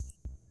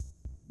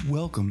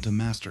Welcome to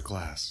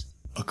Masterclass,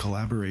 a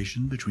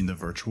collaboration between the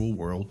Virtual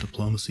World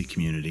Diplomacy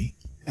Community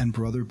and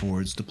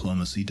Brotherboard's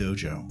Diplomacy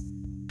Dojo.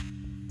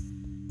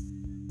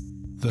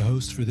 The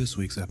host for this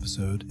week's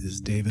episode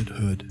is David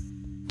Hood.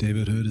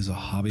 David Hood is a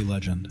hobby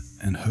legend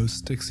and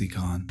hosts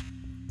DixieCon,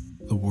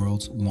 the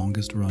world's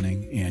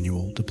longest-running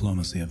annual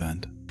diplomacy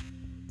event.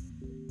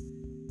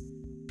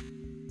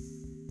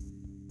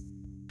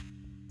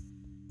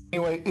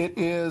 Anyway, it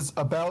is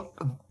about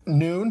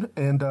noon,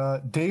 and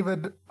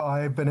David,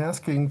 I've been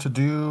asking to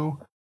do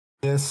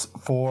this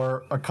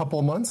for a couple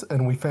of months,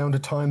 and we found a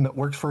time that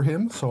works for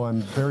him, so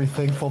I'm very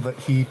thankful that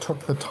he took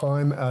the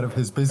time out of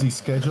his busy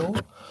schedule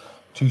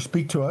to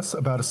speak to us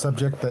about a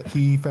subject that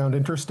he found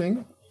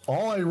interesting.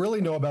 All I really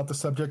know about the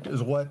subject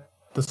is what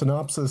the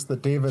synopsis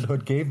that David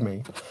Hood gave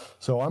me,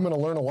 so I'm going to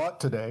learn a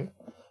lot today.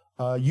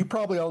 You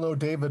probably all know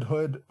David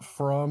Hood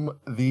from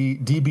the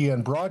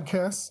DBN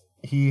broadcasts.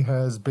 He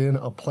has been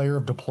a player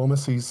of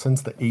diplomacy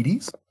since the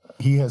 80s.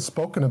 He has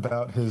spoken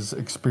about his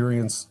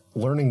experience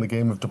learning the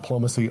game of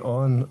diplomacy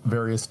on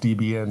various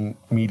DBN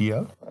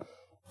media,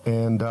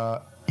 and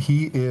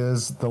he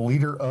is the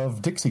leader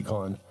of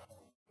DixieCon.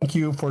 Thank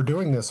you for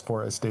doing this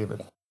for us,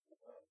 David.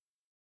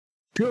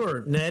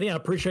 Sure, Natty, I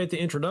appreciate the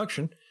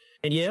introduction.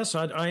 And yes,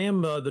 I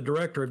am the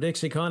director of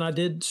DixieCon. I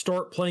did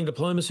start playing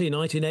diplomacy in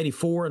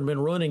 1984 and been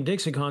running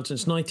DixieCon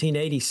since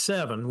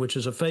 1987, which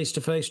is a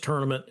face-to-face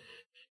tournament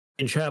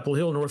in Chapel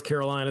Hill, North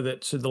Carolina.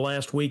 That's the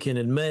last weekend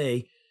in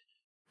May.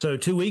 So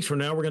 2 weeks from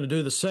now, we're going to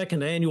do the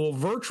second annual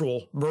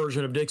virtual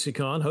version of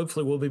DixieCon.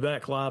 Hopefully, we'll be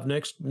back live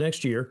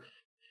next year.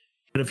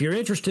 But if you're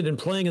interested in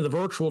playing in the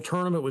virtual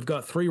tournament, we've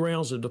got 3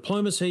 rounds of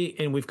diplomacy,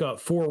 and we've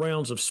got 4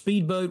 rounds of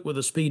speedboat with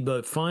a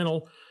speedboat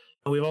final.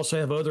 And we also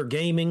have other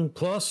gaming,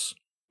 plus,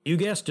 you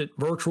guessed it,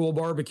 virtual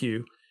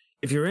barbecue.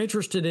 If you're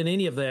interested in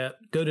any of that,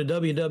 go to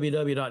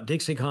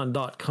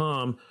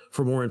www.dixiecon.com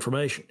for more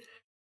information.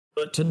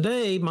 But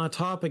today, my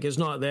topic is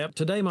not that.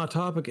 Today, my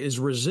topic is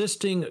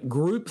resisting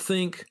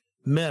groupthink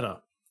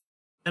meta.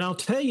 And I'll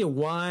tell you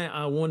why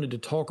I wanted to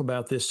talk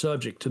about this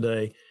subject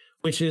today,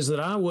 which is that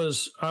I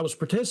was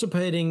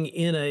participating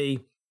in a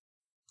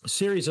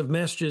series of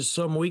messages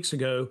some weeks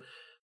ago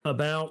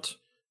about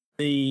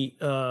the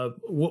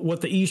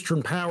what the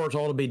Eastern powers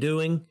ought to be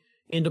doing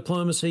in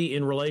diplomacy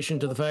in relation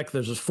to the fact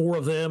that there's 4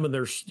 of them and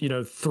there's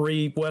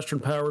 3 Western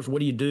powers. What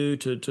do you do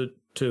to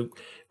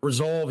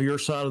resolve your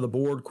side of the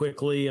board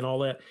quickly and all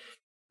that?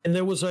 And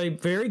there was a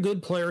very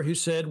good player who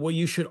said, well,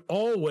 you should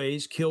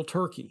always kill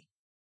Turkey.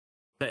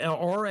 The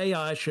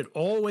RAI should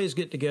always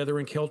get together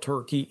and kill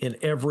Turkey in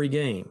every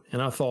game.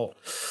 And I thought,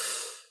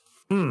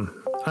 I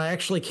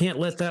actually can't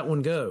let that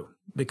one go,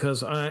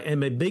 because I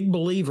am a big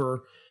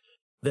believer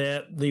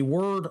that the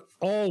word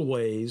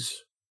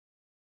always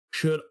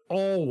should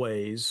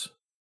always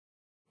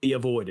be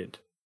avoided.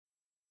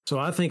 So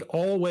I think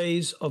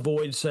always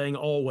avoid saying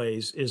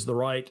always is the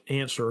right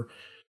answer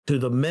to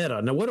the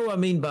meta. Now, what do I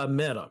mean by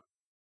meta?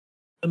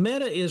 The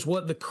meta is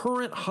what the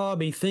current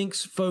hobby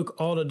thinks folk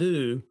ought to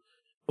do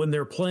when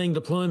they're playing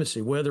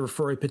diplomacy, whether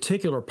for a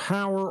particular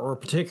power or a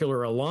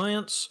particular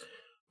alliance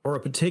or a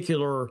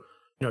particular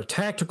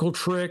tactical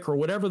trick or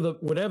whatever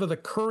the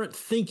current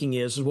thinking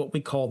is what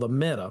we call the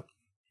meta.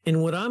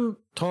 And what I'm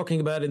talking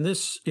about in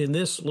this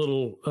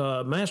little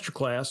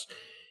masterclass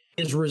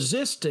is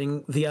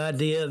resisting the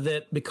idea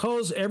that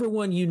because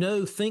everyone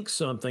thinks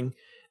something,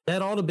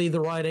 that ought to be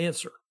the right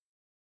answer.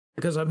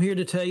 Because I'm here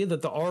to tell you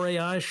that the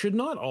RAI should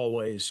not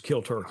always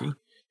kill Turkey.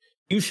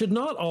 You should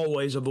not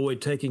always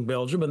avoid taking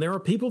Belgium. And there are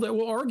people that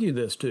will argue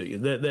this to you,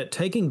 that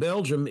taking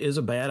Belgium is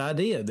a bad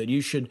idea, that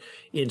you should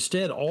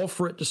instead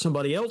offer it to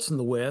somebody else in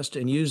the West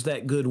and use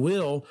that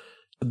goodwill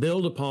to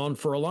build upon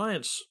for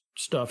alliance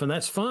stuff. And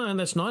that's fine.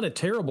 That's not a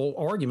terrible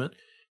argument.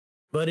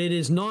 But it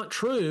is not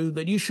true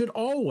that you should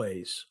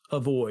always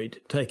avoid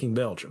taking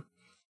Belgium.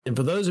 And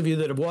for those of you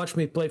that have watched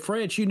me play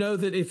France, you know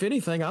that if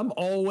anything, I'm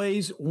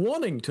always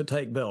wanting to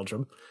take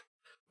Belgium.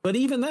 But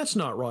even that's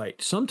not right.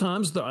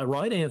 Sometimes the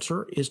right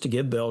answer is to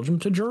give Belgium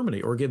to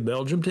Germany or give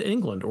Belgium to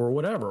England or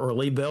whatever, or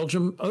leave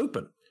Belgium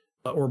open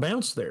or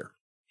bounce there.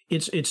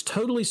 It's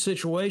totally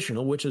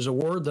situational, which is a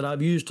word that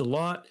I've used a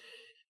lot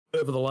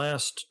over the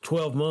last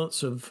 12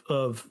 months of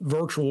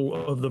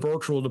the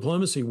virtual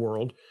diplomacy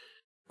world.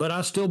 But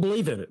I still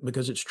believe in it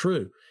because it's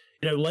true.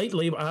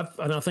 Lately,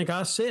 I think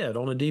I said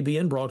on a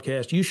DBN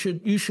broadcast, you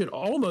should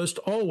almost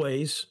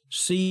always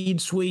cede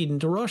Sweden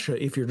to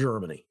Russia if you're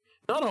Germany.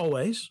 Not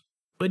always,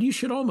 but you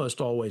should almost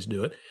always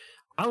do it.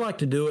 I like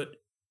to do it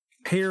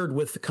paired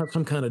with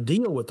some kind of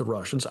deal with the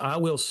Russians. I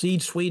will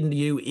cede Sweden to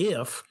you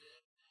if,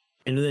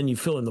 and then you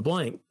fill in the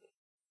blank.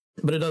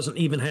 But it doesn't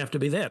even have to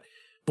be that.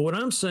 But what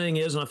I'm saying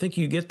is, and I think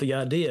you get the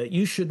idea,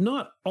 you should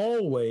not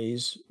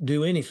always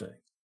do anything.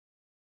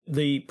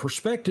 The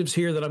perspectives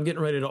here that I'm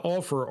getting ready to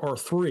offer are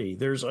 3.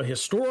 There's a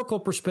historical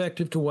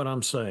perspective to what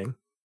I'm saying.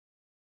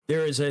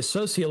 There is a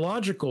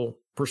sociological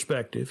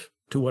perspective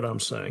to what I'm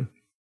saying.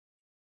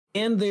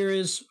 And there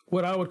is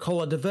what I would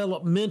call a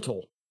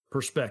developmental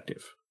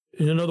perspective.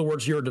 In other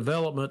words, your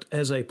development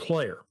as a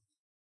player.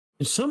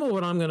 And some of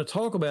what I'm going to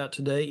talk about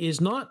today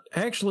is not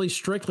actually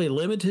strictly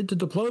limited to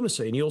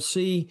diplomacy. And you'll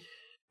see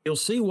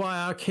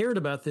why I cared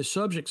about this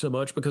subject so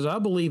much, because I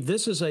believe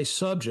this is a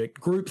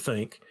subject,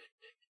 groupthink,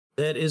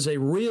 that is a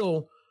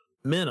real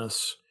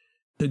menace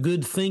to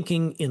good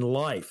thinking in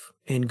life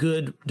and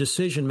good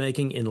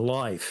decision-making in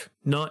life,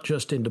 not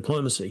just in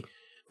diplomacy.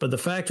 But the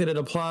fact that it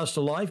applies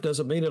to life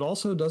doesn't mean it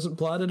also doesn't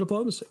apply to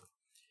diplomacy.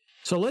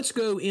 So let's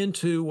go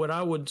into what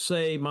I would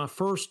say my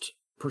first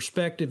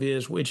perspective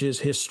is, which is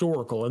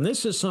historical. And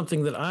this is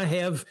something that I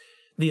have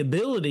the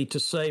ability to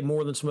say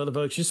more than some other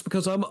folks, just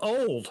because I'm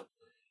old.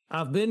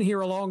 I've been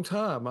here a long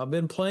time. I've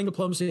been playing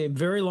diplomacy a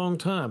very long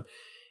time.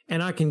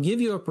 And I can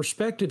give you a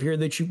perspective here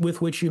with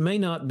which you may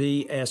not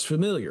be as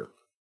familiar.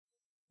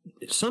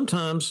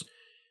 Sometimes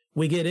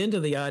we get into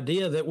the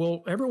idea that,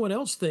 well, everyone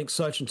else thinks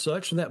such and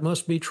such, and that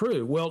must be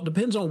true. Well, it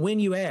depends on when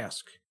you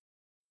ask.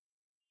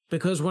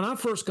 Because when I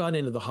first got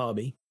into the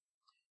hobby,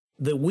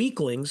 the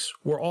weaklings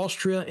were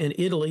Austria and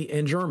Italy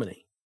and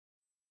Germany.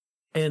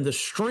 And the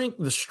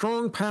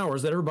strong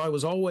powers that everybody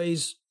was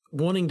always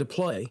wanting to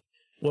play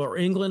were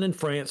England and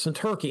France and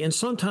Turkey, and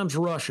sometimes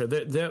Russia.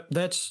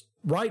 That's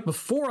right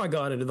before I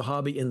got into the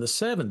hobby in the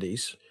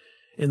 70s.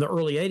 In the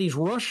early 80s,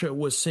 Russia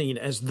was seen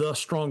as the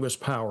strongest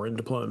power in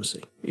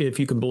diplomacy, if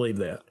you can believe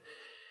that.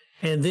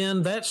 And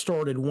then that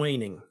started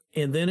waning.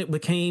 And then it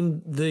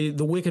became the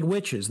Wicked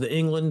Witches, the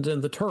England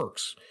and the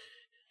Turks.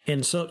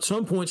 And so at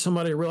some point,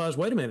 somebody realized,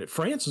 wait a minute,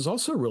 France is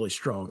also really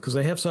strong because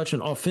they have such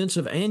an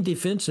offensive and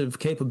defensive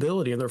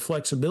capability, and their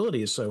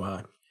flexibility is so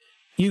high.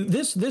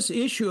 This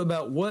issue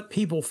about what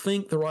people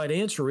think the right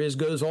answer is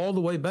goes all the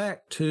way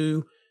back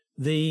to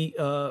the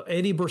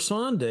Eddie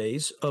Bresson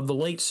days of the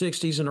late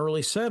 60s and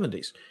early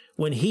 70s,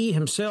 when he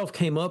himself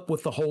came up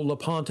with the whole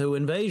Lepanto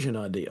invasion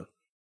idea.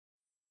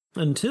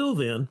 Until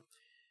then,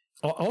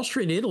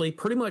 Austria and Italy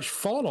pretty much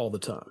fought all the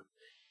time.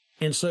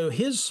 And so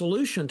his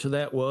solution to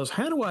that was,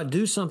 how do I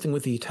do something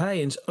with the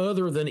Italians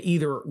other than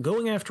either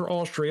going after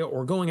Austria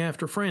or going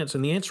after France?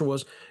 And the answer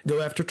was,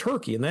 go after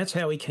Turkey. And that's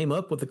how he came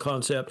up with the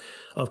concept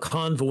of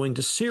convoying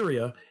to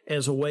Syria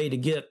as a way to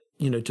get,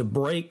 to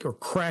break or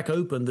crack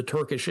open the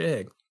Turkish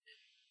egg.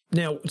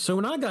 Now, so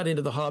when I got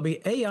into the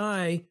hobby,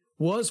 AI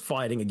was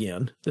fighting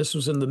again. This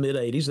was in the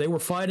mid-'80s. They were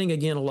fighting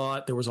again a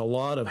lot. There was a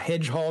lot of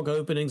hedgehog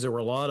openings. There were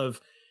a lot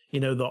of,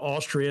 the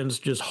Austrians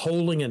just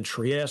holding in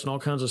Trieste and all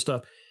kinds of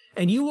stuff.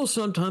 And you will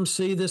sometimes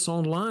see this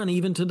online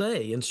even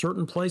today. In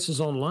certain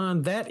places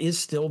online, that is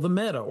still the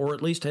meta, or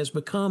at least has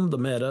become the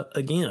meta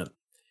again.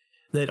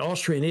 That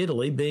Austria and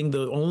Italy, being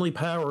the only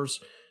powers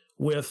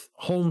with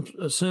home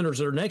centers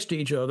that are next to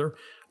each other,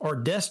 are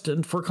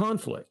destined for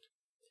conflict.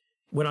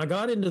 When I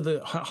got into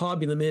the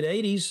hobby in the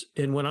mid-'80s,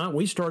 and when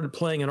we started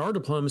playing in our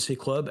diplomacy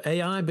club,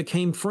 AI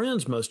became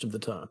friends most of the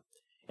time.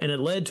 And it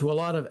led to a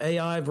lot of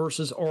AI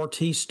versus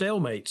RT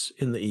stalemates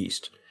in the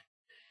East.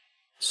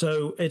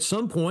 So at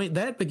some point,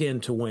 that began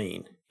to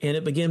wane, and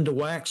it began to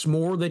wax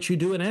more that you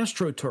do an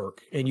AstroTurk,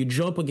 and you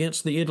jump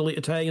against the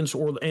Italians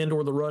or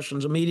the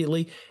Russians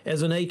immediately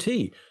as an AT.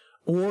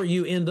 Or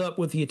you end up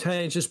with the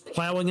Italians just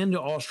plowing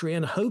into Austria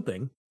and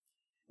hoping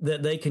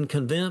that they can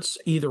convince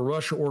either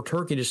Russia or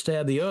Turkey to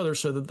stab the other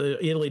so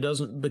that Italy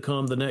doesn't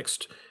become the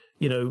next,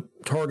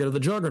 target of the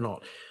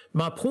juggernaut.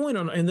 My point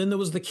and then there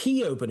was the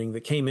key opening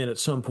that came in at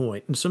some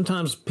point, and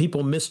sometimes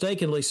people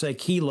mistakenly say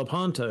key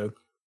Lepanto.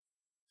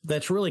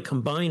 That's really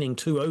combining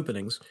two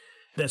openings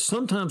that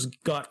sometimes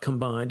got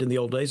combined in the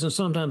old days and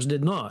sometimes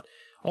did not.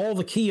 All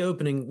the key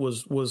opening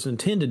was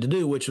intended to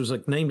do, which was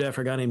named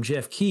after a guy named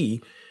Jeff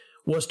Key,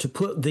 was to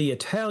put the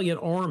Italian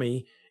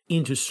army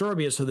into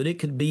Serbia so that it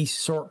could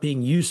start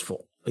being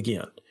useful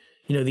again.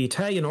 The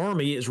Italian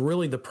army is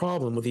really the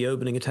problem with the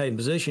opening Italian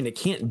position. It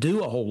can't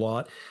do a whole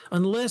lot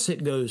unless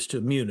it goes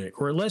to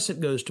Munich or unless it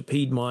goes to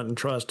Piedmont and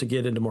tries to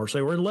get into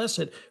Marseille or unless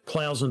it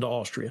plows into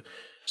Austria.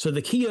 So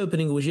the key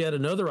opening was yet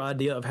another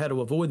idea of how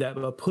to avoid that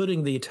by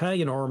putting the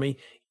Italian army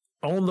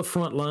on the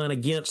front line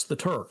against the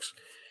Turks.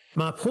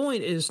 My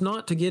point is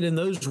not to get in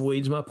those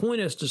weeds. My point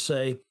is to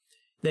say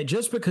that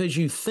just because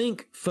you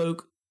think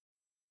folk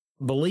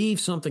believe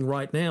something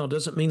right now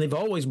doesn't mean they've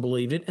always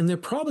believed it, and they're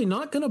probably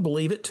not going to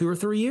believe it 2 or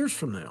 3 years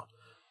from now.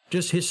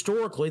 Just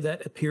historically,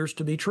 that appears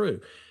to be true.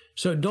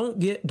 So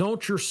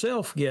don't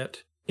yourself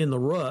get in the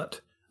rut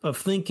of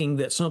thinking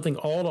that something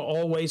ought to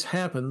always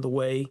happen the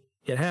way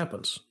it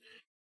happens.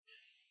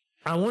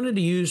 I wanted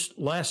to use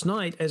last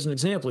night as an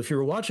example. If you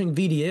were watching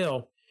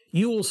VDL,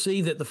 you will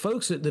see that the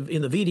folks in the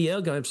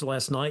VDL games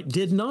last night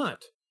did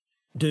not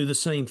do the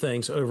same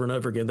things over and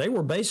over again. They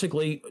were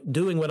basically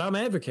doing what I'm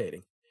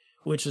advocating,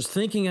 which is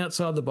thinking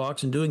outside the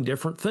box and doing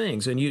different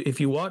things. And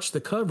if you watch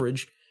the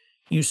coverage,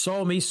 you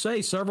saw me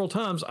say several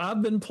times,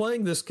 I've been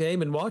playing this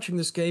game and watching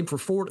this game for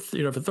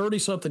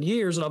 30-something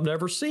years, and I've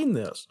never seen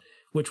this,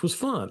 which was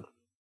fun.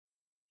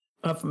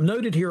 I've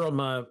noted here on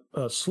my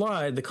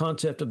slide the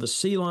concept of the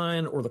Sea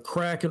Lion or the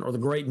Kraken or the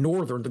Great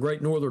Northern. The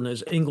Great Northern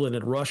is England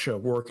and Russia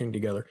working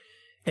together.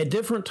 At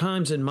different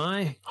times in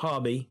my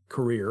hobby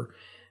career,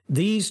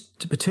 these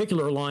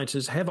particular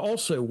alliances have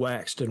also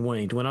waxed and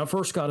waned. When I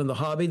first got in the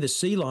hobby, the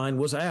Sea Lion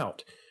was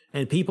out.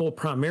 And people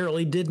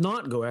primarily did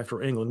not go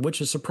after England, which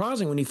is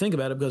surprising when you think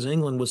about it because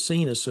England was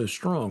seen as so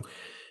strong.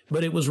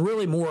 But it was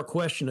really more a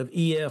question of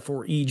EF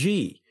or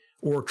EG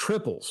or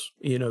triples.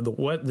 You know,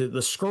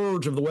 the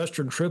scourge of the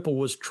Western triple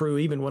was true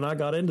even when I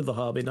got into the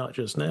hobby, not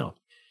just now.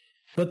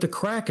 But the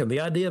Kraken, the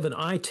idea of an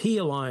IT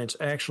alliance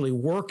actually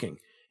working,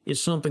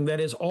 is something that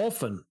has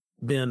often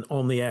been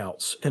on the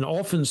outs and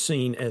often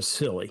seen as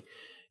silly.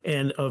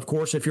 And of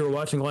course, if you were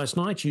watching last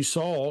night, you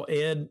saw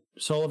Ed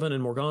Sullivan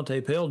and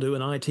Morgante Pell do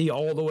an IT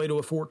all the way to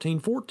a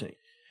 14-14.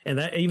 And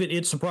that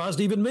it surprised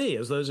even me,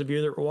 as those of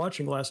you that were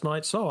watching last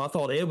night saw. I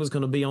thought Ed was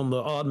going to be on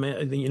the odd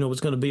man, was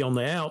going to be on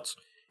the outs,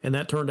 and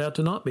that turned out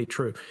to not be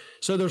true.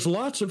 So there's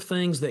lots of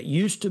things that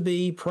used to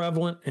be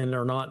prevalent and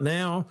they're not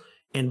now,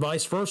 and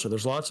vice versa.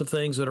 There's lots of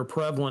things that are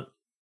prevalent,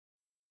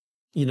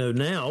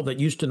 now that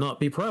used to not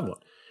be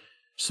prevalent.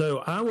 So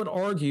I would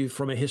argue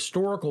from a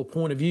historical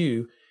point of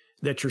view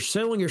that you're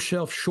selling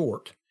yourself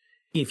short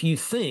if you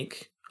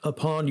think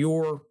upon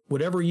your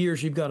whatever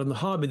years you've got in the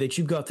hobby that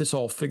you've got this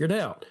all figured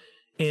out.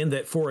 And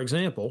that, for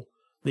example,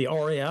 the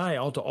RAI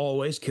ought to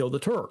always kill the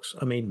Turks.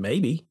 I mean,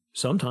 maybe,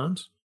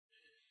 sometimes,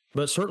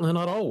 but certainly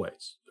not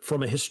always.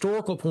 From a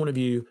historical point of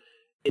view,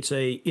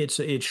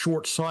 it's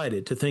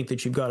short-sighted to think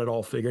that you've got it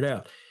all figured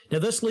out. Now,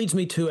 this leads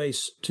me to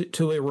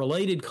a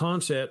related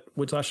concept,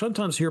 which I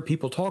sometimes hear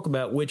people talk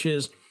about, which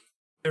is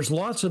there's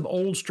lots of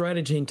old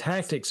strategy and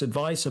tactics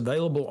advice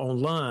available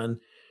online,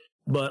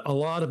 but a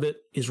lot of it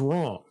is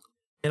wrong.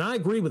 And I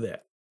agree with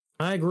that.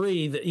 I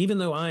agree that even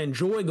though I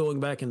enjoy going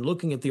back and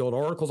looking at the old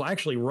articles, I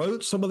actually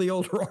wrote some of the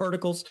older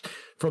articles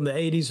from the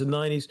 80s and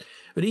 90s.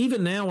 But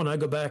even now, when I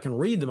go back and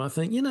read them, I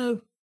think,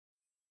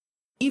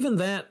 even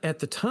that at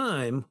the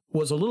time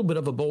was a little bit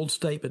of a bold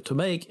statement to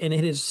make, and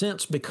it has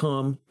since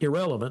become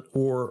irrelevant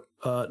or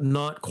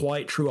not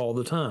quite true all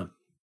the time.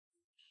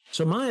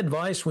 So my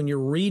advice when you're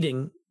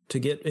reading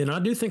and I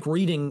do think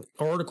reading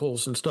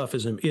articles and stuff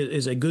is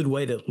a good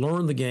way to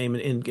learn the game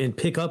and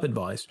pick up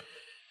advice.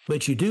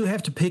 But you do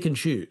have to pick and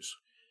choose.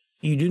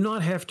 You do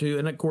not have to,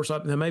 and of course, I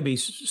may be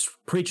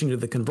preaching to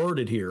the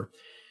converted here,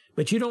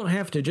 but you don't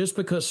have to, just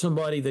because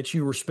somebody that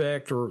you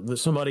respect or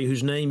somebody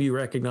whose name you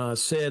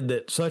recognize said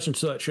that such and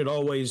such should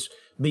always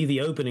be the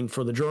opening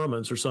for the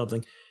Germans or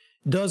something,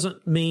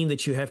 doesn't mean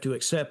that you have to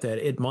accept that.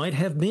 It might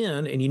have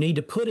been, and you need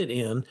to put it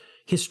in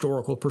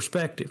historical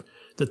perspective,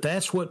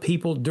 that's what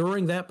people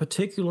during that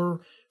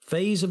particular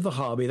phase of the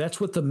hobby, that's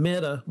what the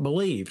meta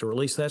believed, or at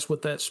least that's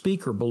what that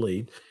speaker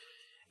believed.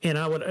 And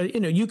I would,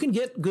 you can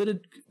get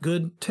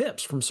good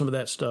tips from some of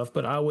that stuff,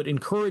 but I would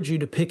encourage you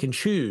to pick and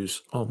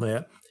choose on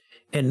that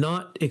and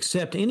not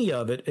accept any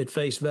of it at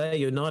face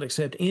value, not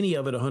accept any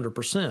of it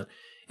 100%.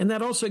 And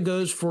that also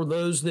goes for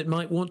those that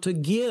might want to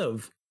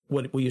give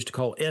what we used to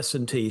call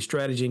S&T,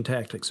 strategy and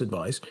tactics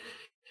advice.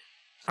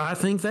 I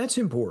think that's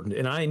important,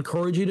 and I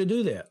encourage you to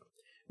do that.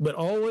 But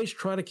always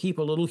try to keep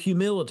a little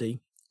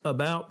humility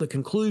about the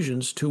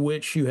conclusions to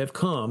which you have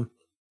come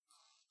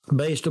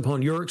based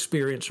upon your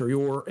experience or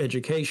your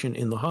education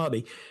in the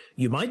hobby.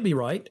 You might be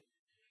right,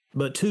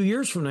 but 2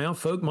 years from now,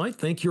 folk might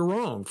think you're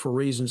wrong for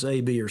reasons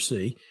A, B, or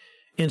C.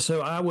 And so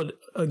I would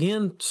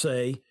again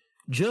say,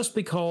 just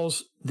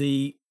because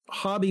the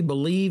hobby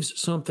believes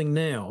something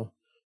now,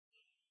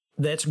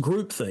 that's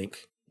groupthink.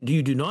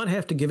 You do not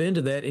have to give in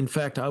to that. In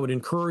fact, I would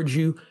encourage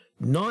you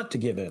not to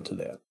give in to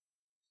that.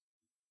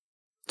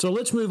 So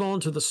let's move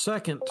on to the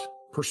second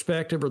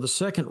perspective, or the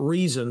second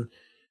reason.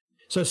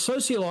 So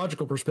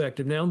sociological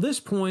perspective. Now, at this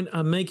point,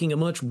 I'm making a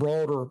much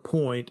broader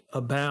point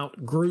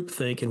about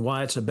groupthink and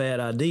why it's a bad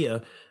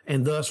idea,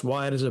 and thus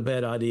why it is a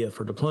bad idea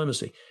for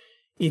diplomacy.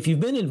 If you've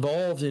been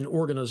involved in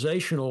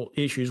organizational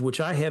issues, which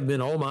I have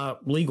been all my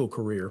legal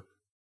career,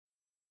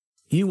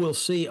 you will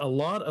see a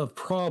lot of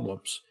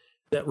problems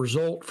that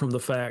result from the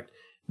fact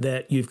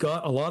that you've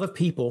got a lot of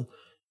people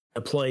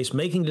a place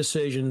making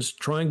decisions,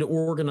 trying to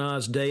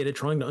organize data,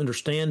 trying to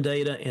understand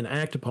data and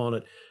act upon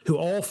it, who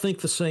all think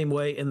the same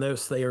way, and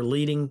thus they are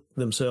leading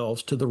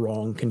themselves to the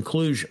wrong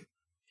conclusion.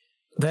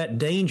 That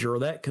danger, or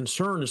that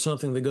concern, is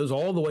something that goes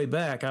all the way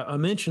back. I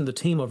mentioned the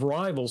team of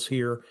rivals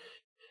here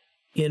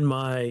in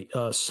my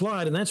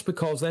slide, and that's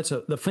because that's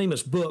the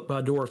famous book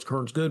by Doris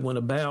Kearns Goodwin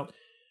about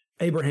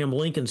Abraham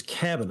Lincoln's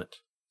cabinet.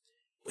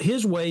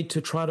 His way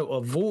to try to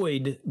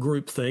avoid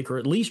groupthink, or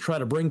at least try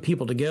to bring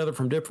people together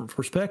from different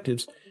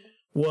perspectives,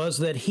 was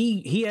that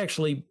he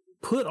actually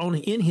put on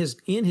in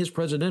his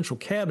presidential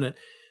cabinet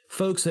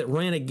folks that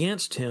ran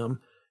against him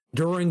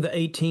during the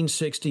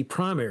 1860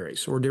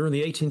 primaries, or during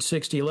the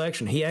 1860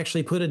 election. He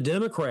actually put a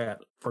Democrat,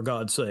 for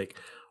God's sake,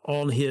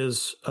 on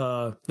his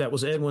that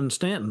was Edwin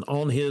Stanton,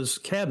 on his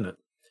cabinet,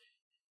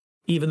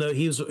 even though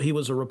he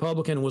was a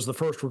Republican and was the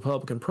first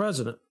Republican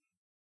president.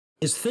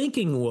 His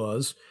thinking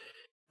was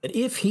that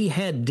if he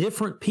had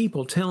different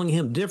people telling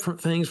him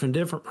different things from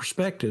different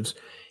perspectives,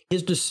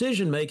 his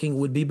decision-making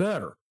would be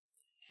better.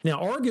 Now,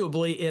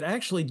 arguably, it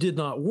actually did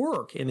not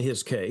work in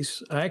his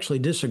case. I actually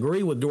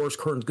disagree with Doris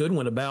Kearns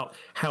Goodwin about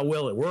how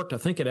well it worked. I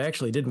think it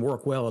actually didn't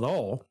work well at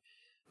all.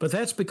 But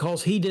that's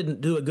because he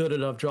didn't do a good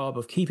enough job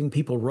of keeping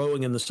people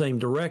rowing in the same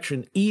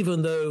direction,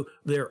 even though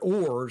their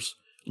oars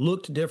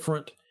looked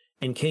different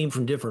and came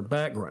from different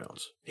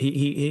backgrounds.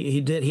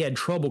 He had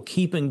trouble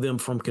keeping them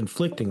from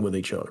conflicting with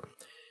each other.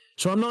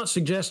 So I'm not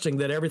suggesting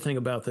that everything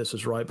about this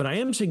is right, but I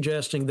am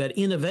suggesting that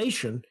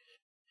innovation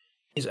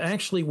is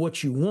actually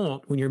what you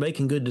want when you're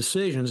making good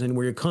decisions and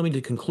where you're coming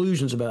to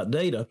conclusions about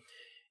data.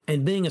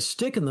 And being a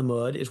stick in the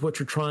mud is what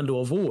you're trying to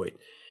avoid.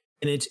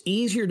 And it's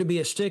easier to be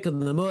a stick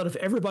in the mud if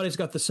everybody's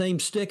got the same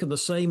stick in the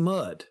same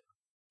mud.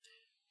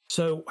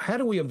 So how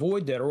do we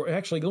avoid that? Or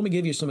actually, let me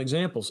give you some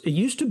examples. It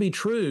used to be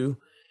true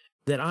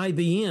that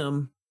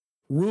IBM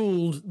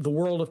ruled the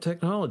world of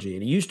technology.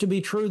 And it used to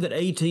be true that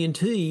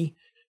AT&T,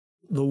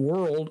 the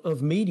world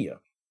of media,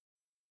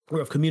 or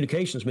of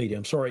communications media,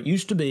 I'm sorry. It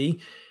used to be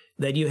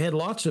that you had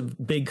lots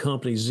of big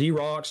companies,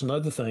 Xerox and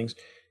other things,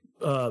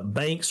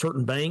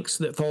 certain banks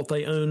that thought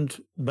they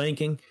owned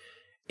banking.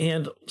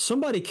 And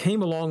somebody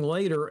came along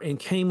later and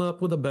came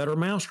up with a better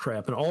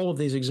mousetrap in all of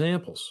these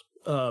examples.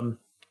 I'm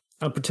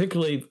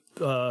particularly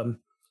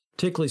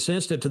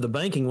sensitive to the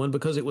banking one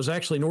because it was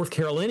actually North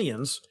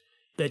Carolinians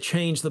that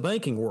changed the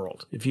banking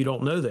world, if you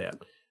don't know that,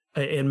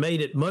 and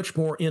made it much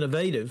more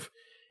innovative.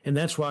 And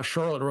that's why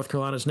Charlotte, North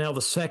Carolina is now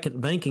the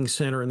second banking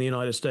center in the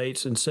United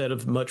States instead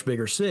of much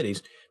bigger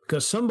cities,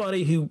 because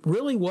somebody who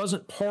really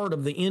wasn't part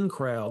of the in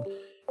crowd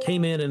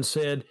came in and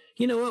said,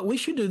 you know what, we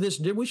should do this.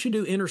 We should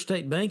do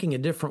interstate banking a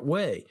different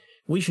way.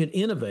 We should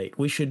innovate.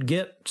 We should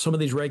get some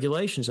of these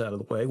regulations out of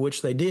the way,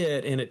 which they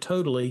did, and it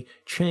totally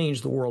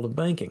changed the world of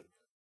banking.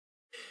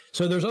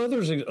 So there's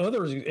other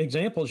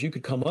examples you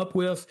could come up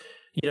with.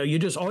 You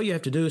know, all you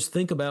have to do is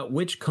think about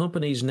which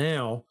companies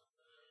now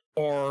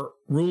are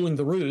ruling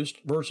the roost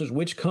versus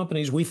which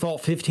companies we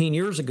thought 15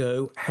 years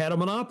ago had a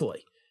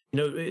monopoly. You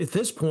know, at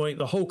this point,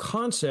 the whole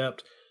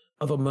concept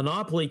of a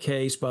monopoly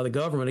case by the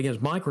government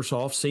against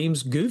Microsoft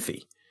seems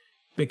goofy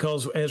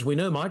because, as we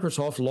know,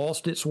 Microsoft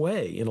lost its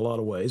way in a lot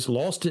of ways,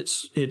 lost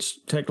its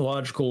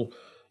technological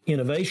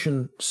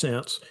innovation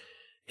sense,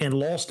 and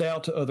lost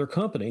out to other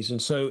companies.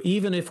 And so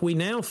even if we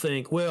now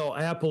think, well,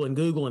 Apple and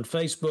Google and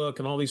Facebook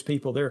and all these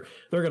people, they're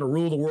going to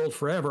rule the world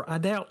forever, I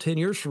doubt 10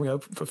 years from now,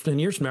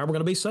 we're going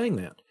to be saying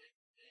that,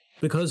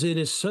 because it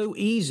is so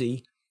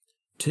easy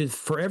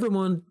for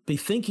everyone be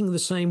thinking the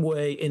same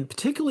way, and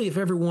particularly if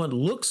everyone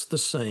looks the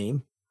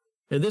same.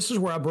 And this is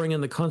where I bring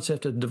in the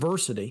concept of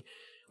diversity,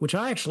 which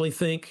I actually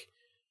think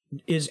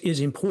is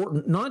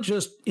important, not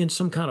just in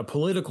some kind of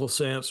political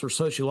sense or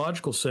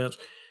sociological sense,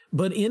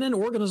 but in an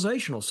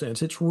organizational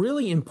sense. It's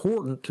really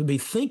important to be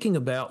thinking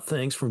about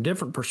things from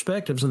different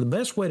perspectives. And the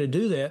best way to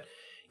do that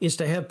is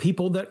to have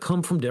people that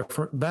come from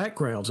different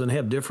backgrounds and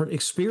have different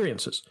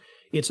experiences.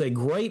 It's a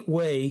great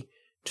way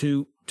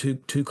to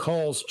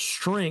cause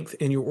strength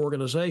in your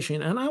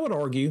organization, and I would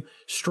argue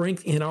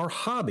strength in our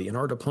hobby, in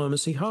our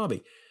diplomacy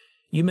hobby.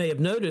 You may have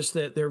noticed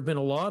that there have been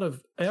a lot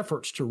of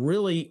efforts to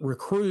really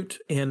recruit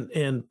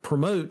and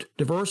promote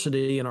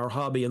diversity in our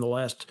hobby in the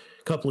last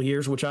couple of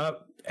years, which I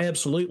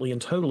absolutely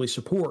and totally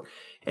support.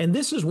 And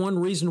this is one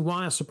reason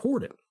why I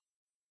support it,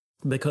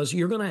 because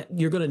you're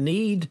gonna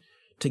need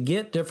to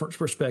get different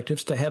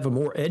perspectives to have a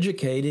more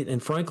educated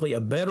and, frankly,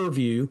 a better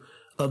view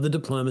of the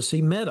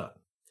diplomacy meta.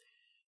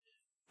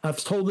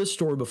 I've told this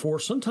story before.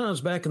 Sometimes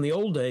back in the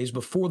old days,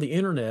 before the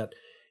internet,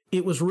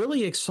 it was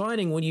really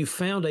exciting when you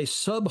found a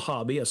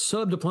sub-hobby, a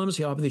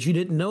sub-diplomacy hobby that you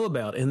didn't know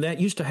about, and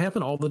that used to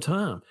happen all the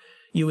time.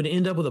 You would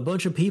end up with a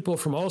bunch of people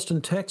from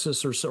Austin,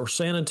 Texas, or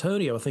San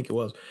Antonio, I think it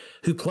was,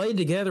 who played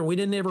together. We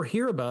didn't ever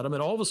hear about them,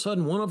 and all of a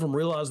sudden one of them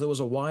realized there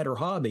was a wider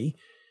hobby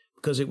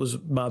because it was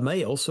by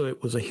mail, so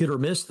it was a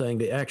hit-or-miss thing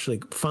to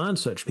actually find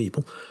such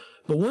people.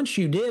 But once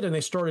you did and they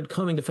started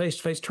coming to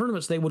face-to-face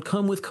tournaments, they would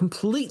come with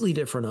completely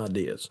different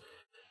ideas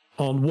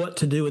on what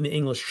to do in the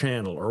English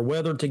Channel, or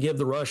whether to give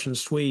the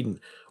Russians Sweden,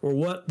 or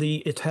what the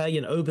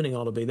Italian opening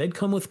ought to be. They'd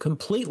come with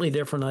completely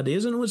different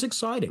ideas, and it was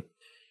exciting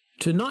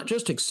to not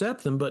just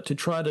accept them, but to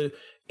try to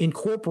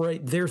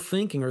incorporate their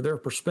thinking or their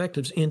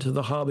perspectives into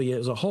the hobby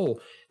as a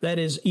whole. That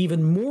is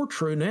even more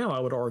true now, I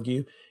would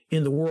argue,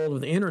 in the world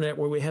of the internet,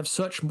 where we have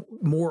such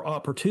more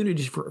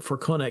opportunities for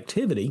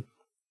connectivity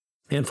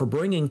and for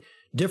bringing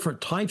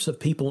different types of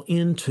people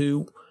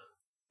into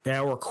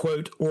our,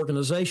 quote,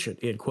 organization,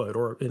 end quote,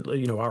 or,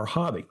 you know, our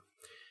hobby.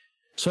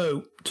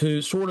 So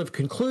to sort of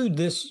conclude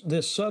this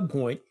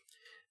subpoint,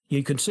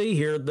 you can see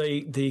here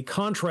the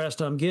contrast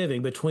I'm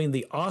giving between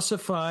the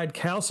ossified,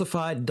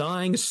 calcified,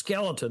 dying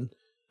skeleton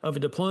of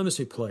a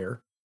diplomacy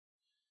player,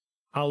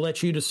 I'll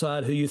let you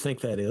decide who you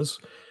think that is,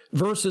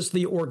 versus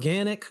the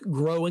organic,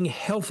 growing,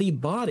 healthy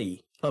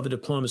body of a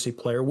diplomacy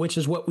player, which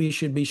is what we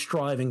should be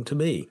striving to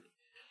be.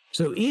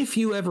 So if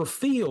you ever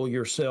feel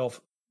yourself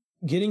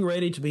getting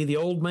ready to be the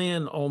old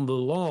man on the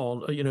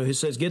lawn, you know, who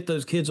says, get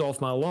those kids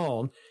off my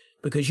lawn,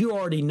 because you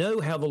already know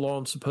how the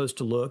lawn's supposed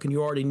to look, and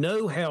you already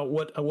know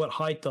what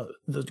height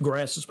the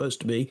grass is supposed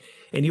to be,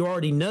 and you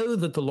already know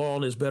that the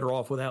lawn is better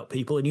off without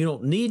people, and you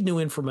don't need new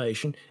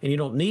information, and you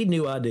don't need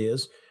new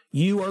ideas.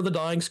 You are the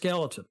dying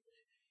skeleton.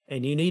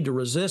 And you need to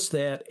resist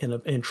that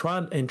and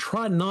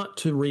try not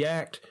to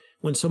react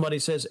when somebody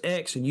says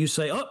X and you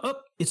say,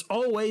 it's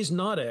always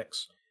not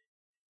X.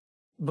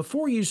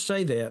 Before you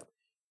say that,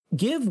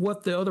 give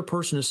what the other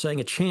person is saying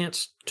a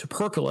chance to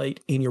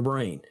percolate in your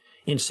brain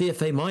and see if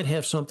they might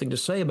have something to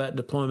say about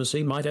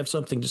diplomacy, might have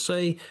something to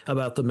say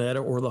about the meta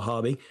or the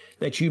hobby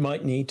that you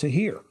might need to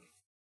hear.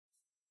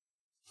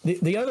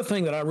 The other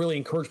thing that I really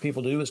encourage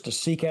people to do is to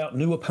seek out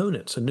new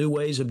opponents and new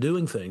ways of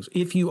doing things.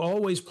 If you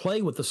always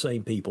play with the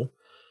same people,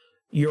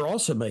 you're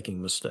also making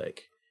a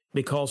mistake,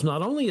 because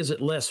not only is it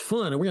less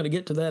fun, and we're going to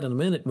get to that in a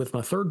minute with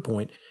my third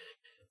point,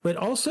 but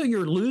also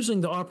you're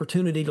losing the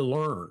opportunity to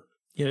learn.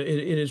 You know, it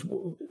is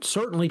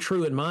certainly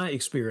true in my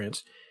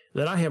experience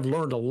that I have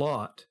learned a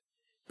lot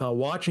by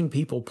watching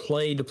people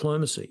play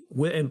diplomacy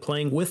and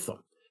playing with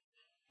them.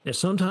 Now,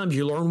 sometimes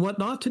you learn what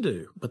not to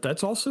do, but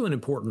that's also an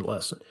important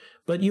lesson.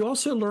 But you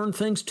also learn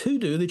things to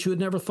do that you had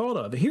never thought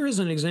of. Here is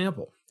an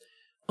example.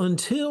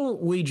 Until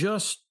we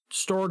just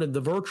started the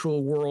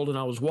virtual world and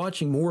I was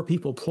watching more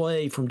people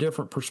play from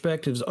different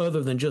perspectives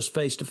other than just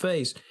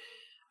face-to-face,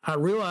 I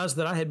realized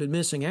that I had been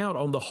missing out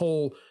on the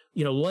whole,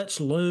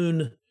 let's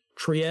loan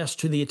Trieste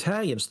to the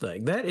Italians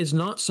thing. That is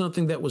not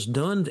something that was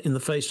done in the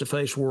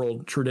face-to-face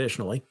world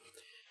traditionally,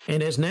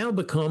 and has now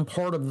become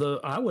part of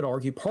I would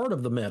argue, part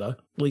of the meta,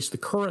 at least the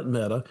current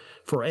meta,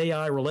 for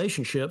AI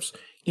relationships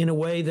in a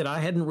way that I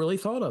hadn't really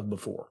thought of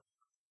before.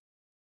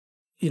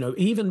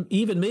 Even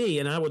me,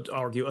 and I would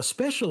argue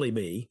especially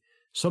me,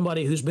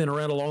 somebody who's been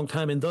around a long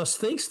time and thus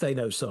thinks they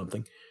know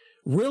something,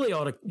 really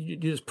ought to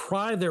just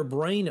pry their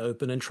brain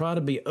open and try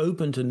to be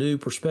open to new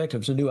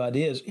perspectives and new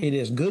ideas. It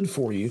is good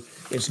for you.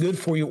 It's good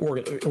for you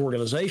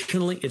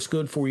organizationally. It's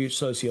good for you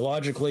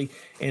sociologically,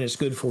 and it's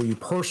good for you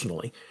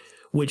personally,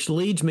 which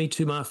leads me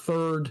to my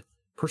third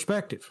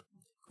perspective,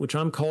 which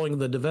I'm calling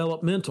the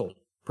developmental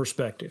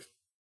perspective.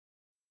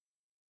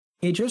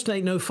 It just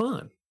ain't no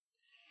fun.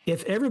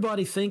 If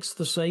everybody thinks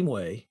the same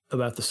way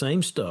about the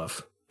same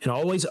stuff and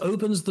always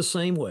opens the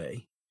same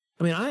way,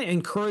 I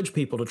encourage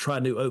people to try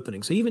new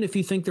openings, even if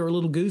you think they're a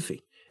little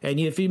goofy. And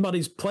if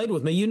anybody's played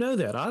with me, you know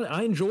that.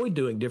 I enjoy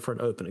doing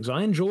different openings.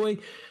 I enjoy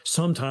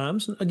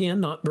sometimes,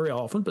 again, not very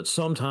often, but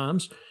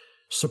sometimes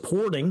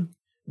supporting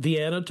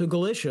Vienna to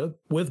Galicia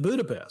with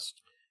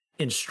Budapest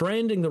and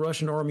stranding the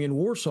Russian army in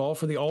Warsaw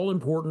for the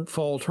all-important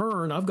fall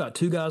turn. I've got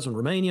 2 guys in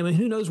Romania.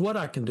 Who knows what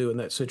I can do in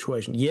that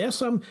situation?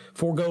 Yes, I'm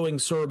foregoing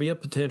Serbia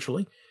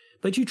potentially,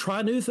 but you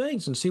try new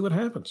things and see what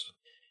happens.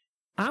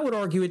 I would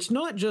argue it's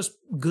not just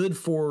good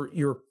for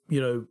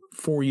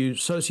for you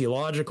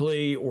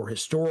sociologically or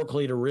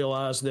historically to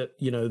realize that,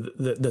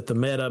 that the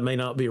meta may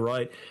not be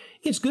right.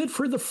 It's good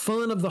for the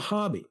fun of the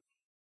hobby.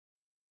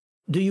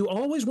 Do you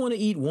always want to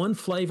eat one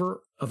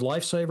flavor of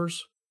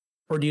Lifesavers?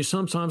 Or do you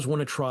sometimes want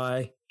to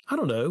try,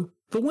 the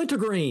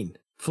wintergreen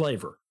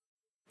flavor?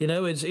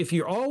 If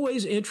you're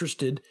always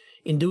interested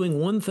in doing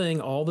one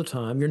thing all the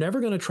time, you're never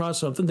going to try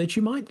something that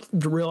you might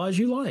realize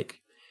you like.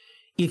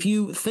 If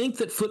you think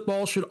that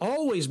football should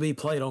always be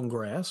played on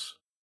grass,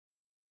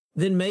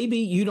 then maybe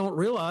you don't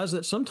realize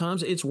that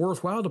sometimes it's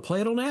worthwhile to play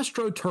it on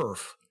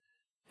AstroTurf.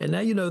 And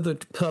now you know the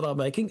cut I'm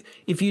making.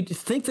 If you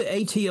think the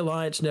AT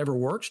Alliance never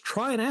works,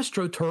 try an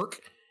AstroTurf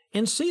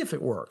and see if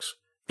it works.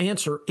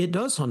 Answer, it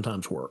does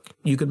sometimes work.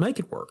 You can make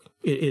it work.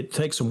 It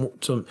takes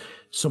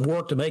some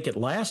work to make it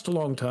last a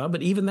long time,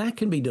 but even that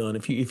can be done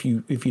if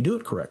you do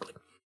it correctly.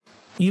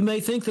 You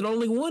may think that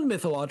only one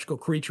mythological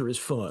creature is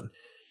fun,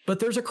 but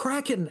there's a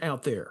Kraken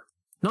out there.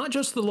 Not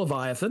just the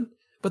Leviathan,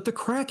 but the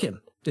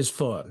Kraken is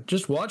fun.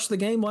 Just watch the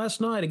game last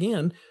night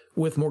again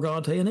with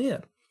Morgante and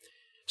Ed.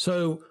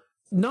 So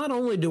not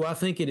only do I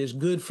think it is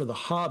good for the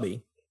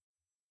hobby,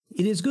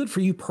 it is good for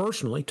you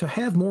personally to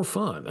have more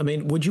fun.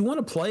 Would you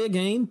want to play a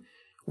game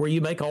where you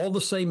make all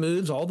the same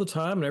moves all the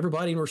time and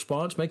everybody in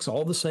response makes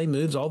all the same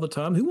moves all the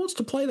time? Who wants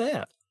to play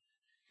that?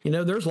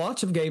 There's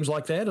lots of games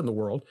like that in the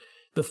world.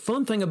 The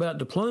fun thing about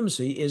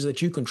diplomacy is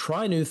that you can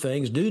try new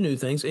things, do new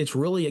things. It's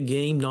really a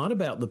game not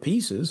about the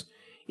pieces.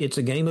 It's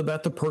a game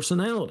about the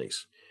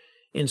personalities.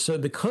 And so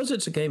because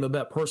it's a game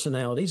about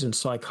personalities and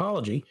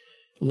psychology,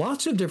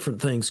 lots of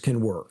different things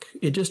can work.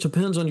 It just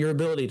depends on your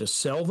ability to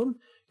sell them,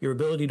 your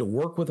ability to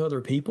work with other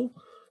people,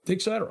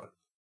 etc.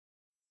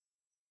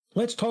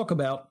 Let's talk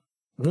about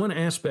one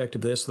aspect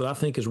of this that I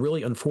think is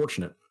really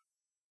unfortunate.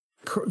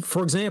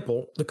 For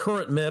example, the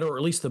current meta, or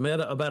at least the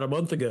meta about a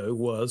month ago,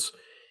 was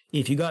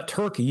if you got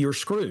Turkey, you're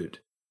screwed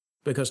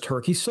because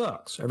Turkey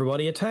sucks.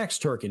 Everybody attacks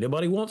Turkey.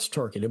 Nobody wants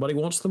Turkey. Nobody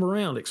wants them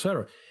around,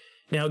 etc.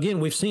 Now, again,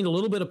 we've seen a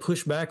little bit of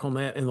pushback on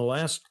that in the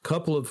last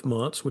couple of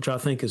months, which I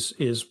think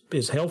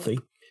is healthy.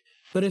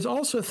 But it's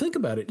also, think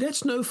about it,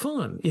 that's no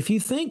fun. If you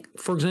think,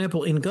 for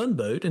example, in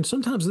gunboat, and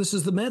sometimes this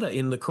is the meta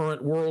in the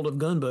current world of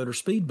gunboat or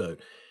speedboat,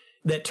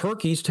 that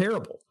Turkey's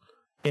terrible.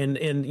 And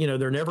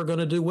they're never going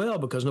to do well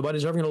because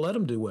nobody's ever going to let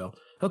them do well.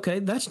 Okay,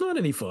 that's not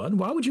any fun.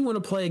 Why would you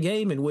want to play a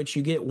game in which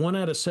you get 1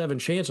 out of 7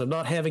 chance of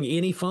not having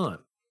any fun?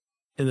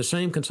 And the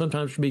same can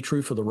sometimes be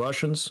true for the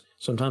Russians.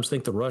 Sometimes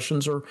think the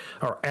Russians are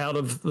out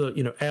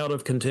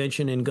of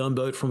contention in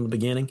gunboat from the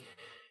beginning.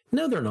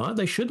 No, they're not.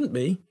 They shouldn't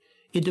be.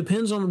 It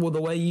depends on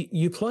the way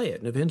you play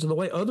it. It depends on the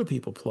way other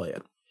people play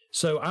it.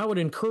 So I would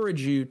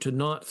encourage you to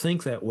not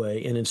think that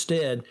way and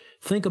instead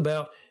think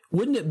about,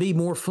 wouldn't it be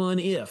more fun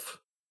if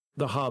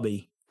the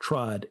hobby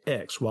tried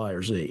X, Y,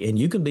 or Z? And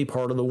you can be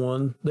part of the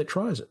one that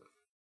tries it.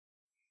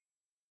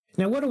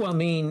 Now, what do I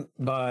mean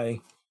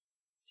by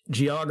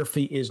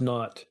geography is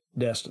not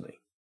destiny?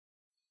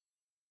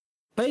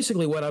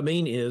 Basically, what I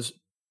mean is,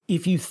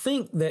 if you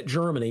think that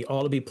Germany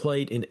ought to be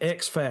played in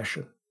X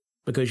fashion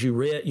because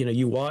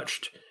you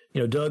watched,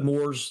 Doug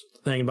Moore's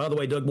thing. By the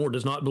way, Doug Moore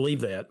does not believe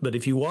that. But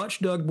if you watch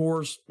Doug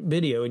Moore's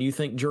video and you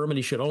think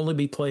Germany should only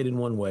be played in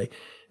one way,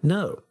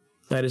 no,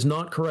 that is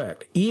not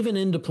correct. Even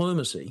in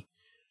diplomacy,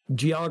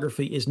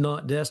 geography is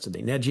not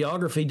destiny. Now,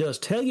 geography does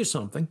tell you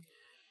something.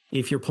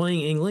 If you're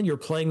playing England, you're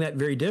playing that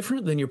very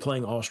different than you're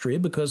playing Austria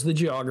because the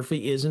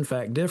geography is, in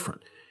fact,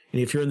 different.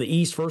 And if you're in the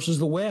East versus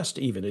the West,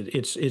 even,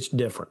 it's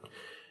different.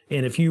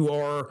 And if you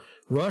are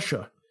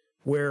Russia,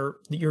 where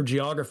your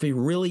geography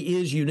really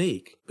is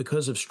unique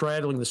because of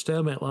straddling the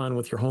stalemate line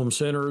with your home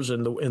centers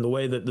and the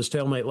way that the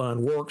stalemate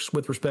line works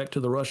with respect to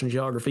the Russian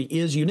geography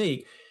is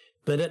unique,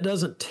 but it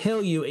doesn't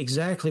tell you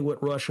exactly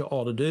what Russia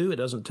ought to do. It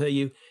doesn't tell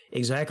you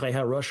exactly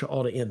how Russia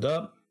ought to end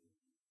up.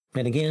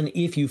 And again,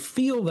 if you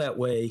feel that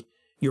way,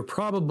 you're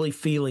probably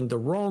feeling the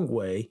wrong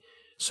way.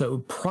 So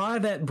pry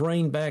that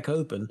brain back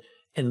open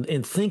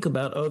and think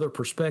about other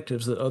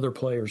perspectives that other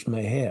players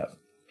may have.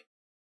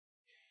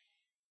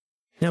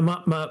 Now,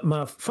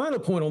 my final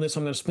point on this,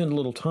 I'm going to spend a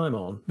little time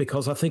on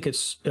because I think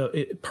it's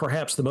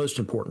perhaps the most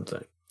important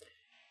thing.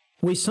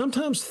 We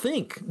sometimes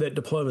think that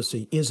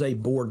diplomacy is a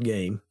board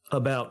game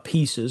about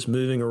pieces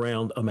moving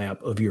around a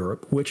map of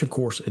Europe, which of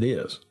course it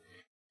is.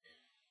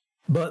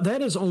 But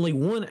that is only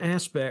one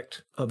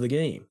aspect of the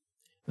game.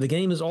 The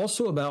game is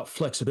also about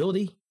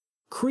flexibility,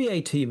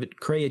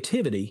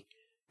 creativity,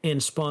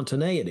 and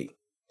spontaneity.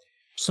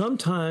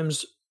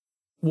 Sometimes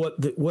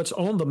what's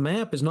on the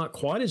map is not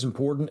quite as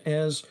important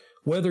as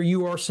whether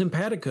you are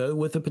simpatico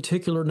with a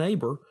particular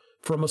neighbor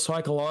from a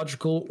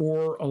psychological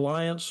or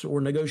alliance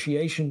or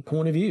negotiation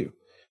point of view.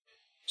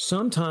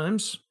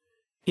 Sometimes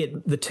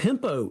the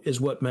tempo is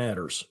what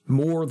matters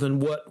more than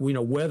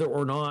whether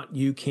or not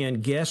you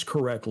can guess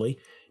correctly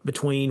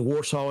between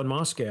Warsaw and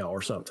Moscow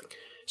or something.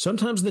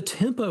 Sometimes the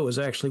tempo is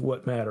actually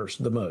what matters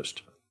the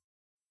most.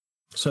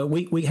 So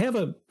we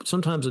have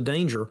sometimes a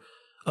danger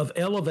of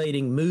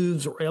elevating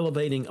moves or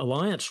elevating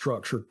alliance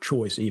structure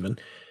choice even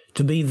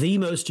to be the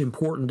most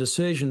important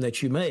decision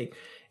that you make.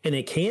 And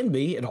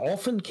it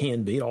often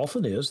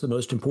is the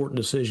most important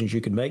decisions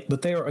you can make,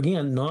 but they are,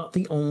 again, not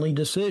the only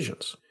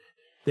decisions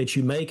that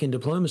you make in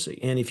diplomacy.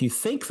 And if you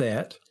think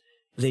that,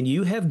 then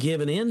you have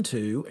given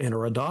into and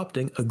are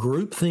adopting a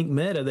groupthink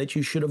meta that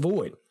you should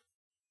avoid.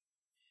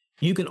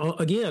 You can,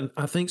 again,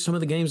 I think some of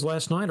the games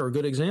last night are a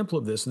good example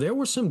of this. There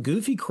was some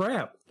goofy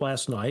crap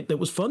last night that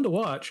was fun to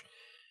watch,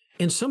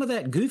 and some of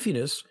that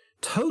goofiness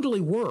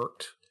totally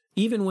worked.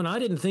 Even when I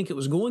didn't think it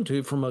was going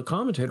to, from a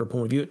commentator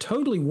point of view, it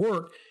totally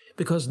worked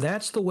because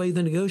that's the way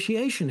the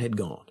negotiation had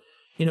gone.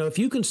 If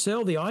you can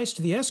sell the ice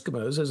to the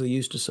Eskimos, as they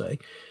used to say,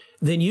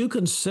 then you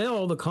can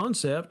sell the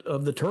concept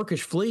of the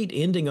Turkish fleet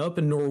ending up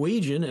in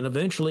Norwegian and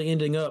eventually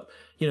ending up,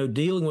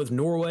 dealing with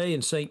Norway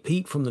and St.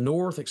 Pete from the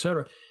north,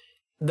 etc.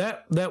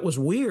 That was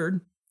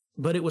weird,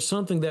 but it was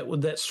something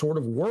that sort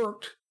of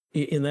worked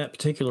in that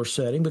particular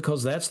setting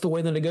because that's the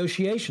way the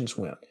negotiations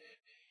went.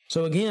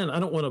 So again, I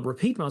don't want to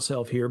repeat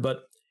myself here,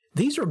 but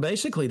these are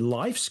basically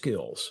life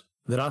skills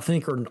that I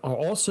think are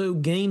also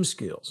game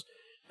skills.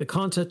 The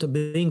concept of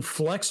being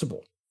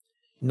flexible,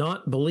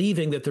 not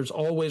believing that there's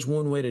always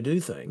one way to do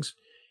things,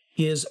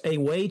 is a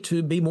way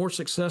to be more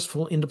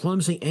successful in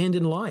diplomacy and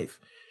in life.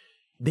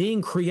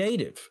 Being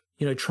creative,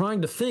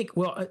 trying to think,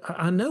 well,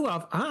 I know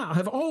I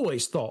have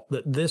always thought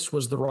that this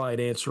was the right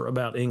answer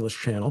about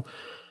English Channel.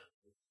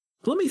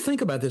 Let me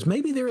think about this.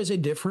 Maybe there is a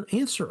different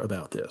answer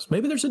about this.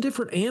 Maybe there's a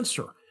different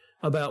answer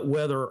about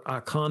whether I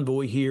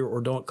convoy here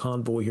or don't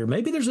convoy here.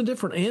 Maybe there's a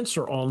different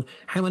answer on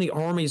how many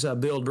armies I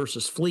build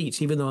versus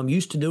fleets, even though I'm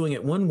used to doing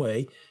it one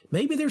way.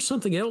 Maybe there's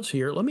something else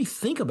here. Let me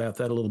think about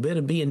that a little bit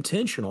and be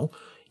intentional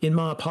in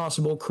my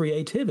possible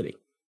creativity.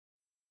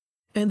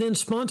 And then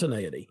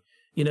spontaneity.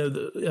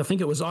 I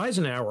think it was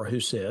Eisenhower who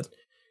said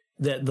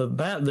that the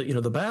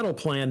battle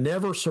plan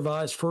never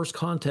survives first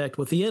contact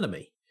with the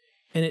enemy.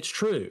 And it's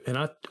true. And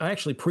I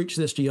actually preach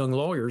this to young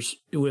lawyers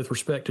with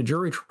respect to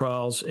jury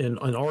trials and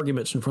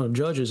arguments in front of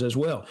judges as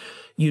well.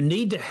 You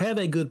need to have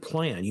a good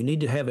plan. You need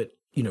to have it,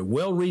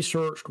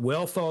 well-researched,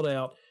 well thought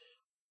out,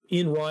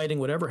 in writing,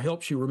 whatever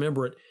helps you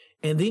remember it.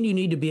 And then you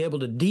need to be able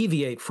to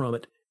deviate from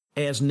it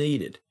as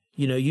needed.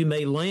 You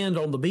may land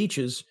on the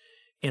beaches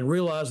and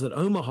realize that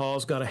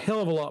Omaha's got a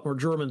hell of a lot more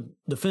German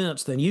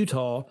defense than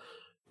Utah.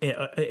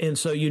 And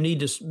so you need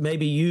to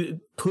maybe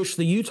push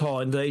the Utah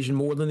invasion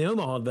more than the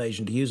Omaha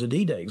invasion, to use a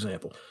D-Day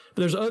example.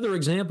 But there's other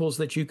examples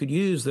that you could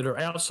use that are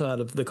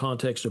outside of the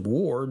context of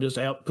war, just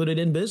put it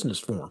in business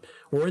form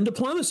or in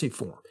diplomacy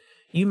form.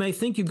 You may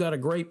think you've got a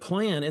great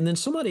plan, and then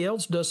somebody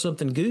else does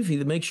something goofy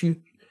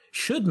that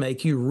should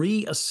make you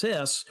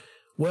reassess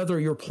whether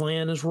your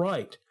plan is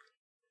right.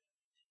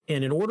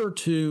 And in order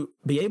to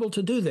be able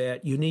to do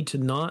that, you need to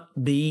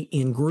not be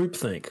in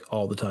groupthink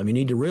all the time. You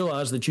need to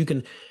realize that you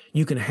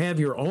can have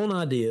your own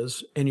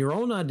ideas, and your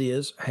own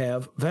ideas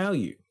have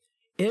value.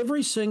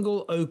 Every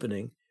single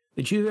opening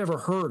that you've ever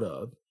heard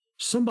of,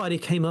 somebody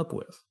came up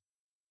with.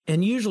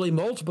 And usually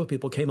multiple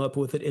people came up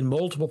with it in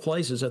multiple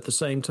places at the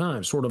same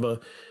time. Sort of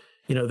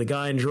the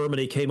guy in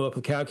Germany came up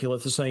with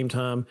calculus at the same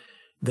time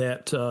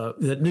that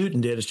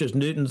Newton did. It's just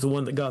Newton's the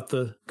one that got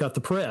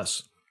the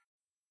press.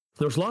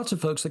 There's lots of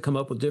folks that come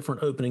up with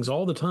different openings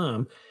all the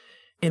time.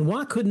 And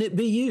why couldn't it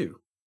be you,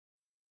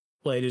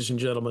 ladies and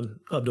gentlemen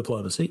of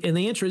diplomacy? And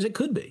the answer is it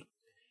could be.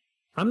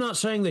 I'm not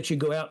saying that you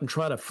go out and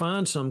try to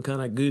find some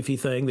kind of goofy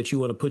thing that you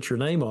want to put your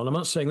name on. I'm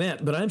not saying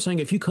that. But I'm saying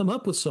if you come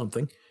up with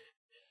something,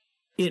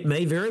 it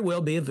may very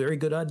well be a very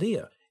good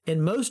idea.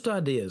 And most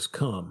ideas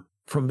come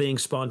from being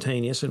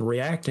spontaneous and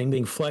reacting,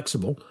 being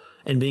flexible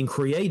and being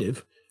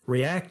creative,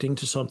 reacting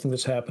to something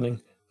that's happening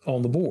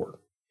on the board.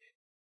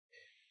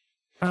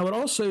 I would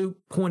also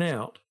point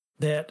out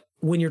that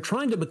when you're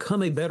trying to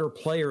become a better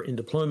player in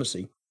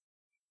diplomacy,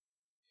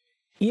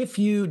 if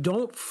you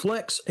don't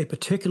flex a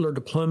particular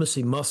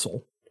diplomacy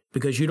muscle,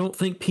 because you don't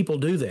think people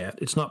do that,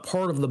 it's not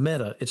part of the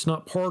meta, it's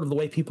not part of the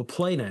way people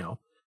play now,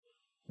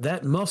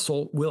 that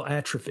muscle will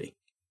atrophy.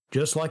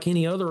 Just like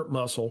any other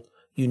muscle,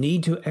 you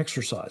need to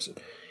exercise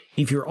it.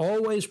 If you're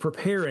always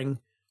preparing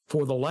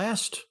for the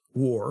last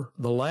war,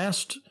 the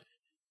last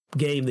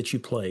game that you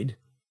played,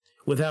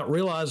 without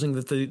realizing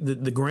that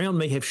the ground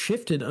may have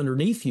shifted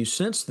underneath you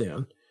since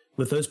then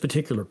with those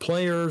particular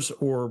players,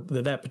 or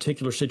that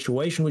particular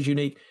situation was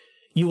unique,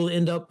 you will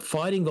end up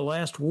fighting the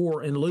last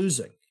war and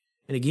losing.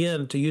 And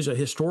again, to use a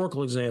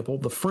historical example,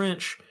 the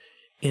French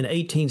in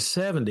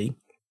 1870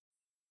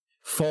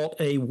 fought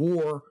a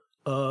war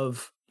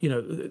of,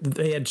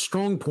 they had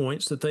strong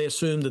points that they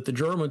assumed that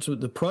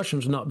the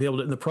Prussians would not be able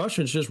to, and the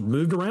Prussians just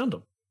moved around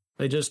them.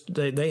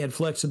 They had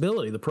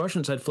flexibility. The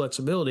Prussians had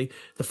flexibility.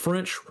 The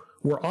French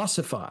were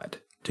ossified,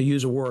 to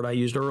use a word I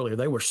used earlier.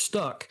 They were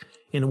stuck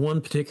in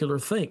one particular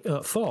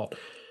thought.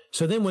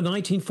 So then when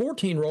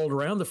 1914 rolled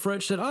around, the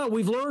French said,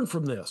 we've learned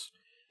from this.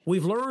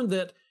 We've learned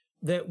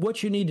that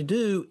what you need to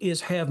do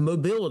is have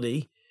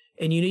mobility,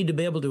 and you need to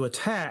be able to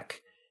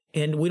attack,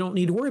 and we don't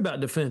need to worry about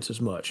defense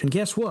as much. And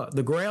guess what?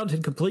 The ground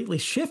had completely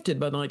shifted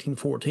by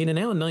 1914, and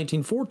now in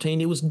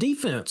 1914, it was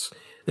defense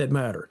that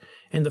mattered.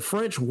 And the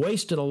French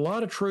wasted a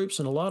lot of troops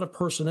and a lot of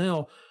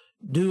personnel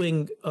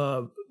doing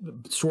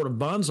sort of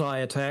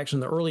bonsai attacks in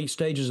the early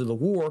stages of the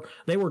war.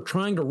 They were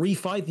trying to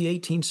refight the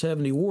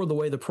 1870 war the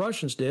way the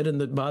Prussians did,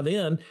 and by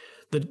then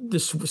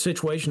this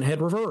situation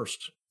had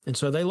reversed. And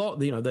so they lost.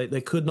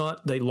 They could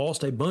not. They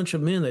lost a bunch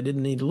of men they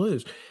didn't need to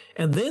lose.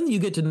 And then you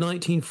get to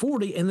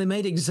 1940, and they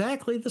made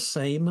exactly the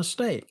same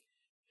mistake.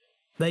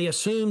 They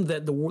assumed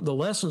that the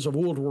lessons of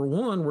World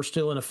War I were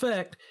still in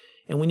effect,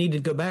 and we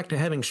needed to go back to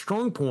having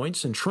strong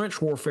points and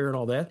trench warfare and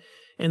all that.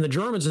 And the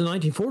Germans in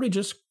 1940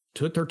 just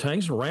took their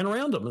tanks and ran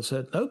around them and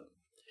said, nope.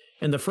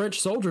 And the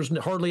French soldiers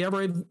hardly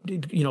ever,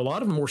 a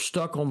lot of them were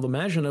stuck on the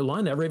Maginot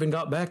Line, never even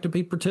got back to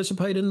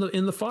participate in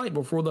the fight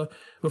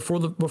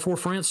before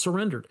France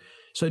surrendered.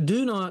 So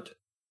do not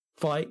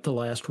fight the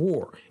last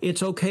war.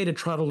 It's okay to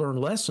try to learn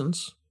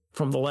lessons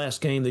from the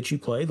last game that you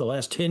played, the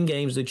last 10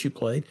 games that you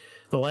played,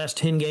 the last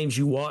 10 games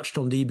you watched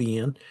on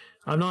DBN.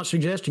 I'm not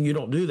suggesting you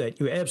don't do that.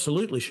 You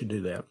absolutely should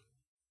do that.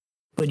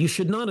 But you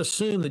should not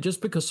assume that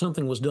just because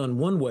something was done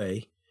one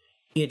way,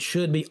 it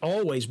should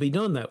always be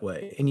done that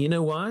way. And you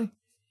know why?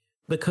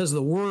 Because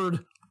the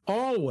word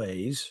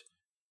always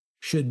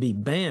should be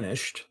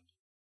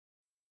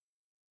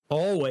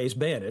always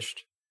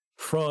banished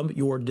from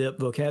your dip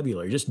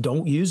vocabulary. Just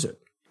don't use it,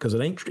 because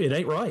it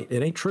ain't right.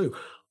 It ain't true.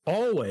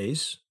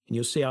 Always, and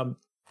you'll see I'm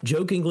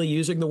jokingly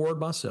using the word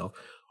myself,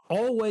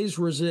 always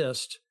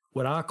resist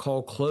what I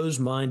call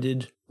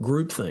closed-minded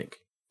groupthink.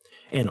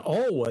 And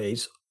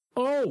always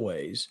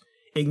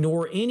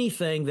ignore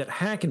anything that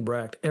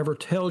Hackenbracht ever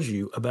tells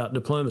you about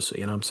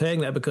diplomacy. And I'm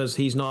saying that because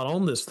he's not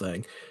on this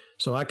thing,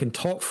 so I can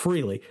talk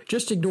freely.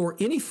 Just ignore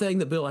anything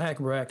that Bill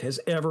Hackenbracht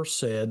has ever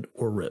said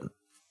or written.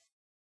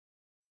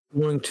 I'm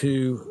going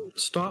to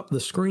stop the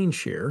screen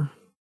share.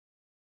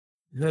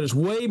 That is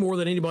way more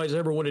than anybody's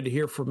ever wanted to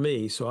hear from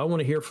me, so I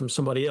want to hear from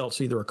somebody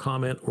else, either a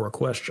comment or a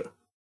question.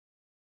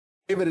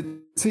 David, it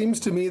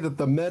seems to me that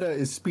the meta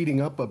is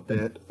speeding up a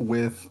bit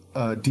with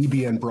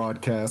DBN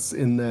broadcasts,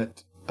 in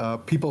that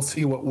people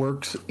see what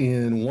works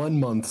in 1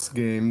 month's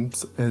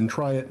games and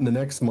try it in the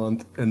next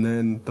month, and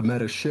then the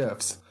meta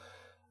shifts.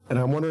 And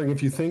I'm wondering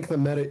if you think the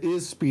meta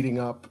is speeding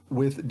up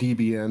with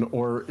DBN,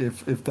 or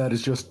if that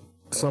is just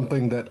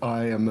something that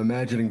I am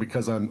imagining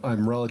because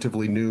I'm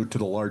relatively new to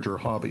the larger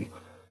hobby.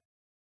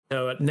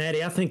 No,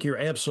 Natty, I think you're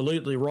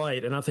absolutely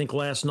right. And I think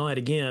last night,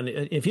 again,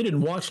 if you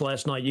didn't watch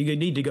last night, you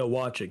need to go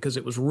watch it, because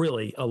it was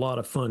really a lot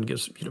of fun,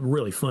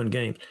 really fun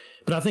games.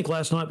 But I think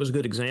last night was a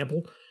good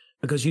example,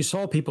 because you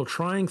saw people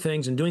trying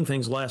things and doing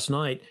things last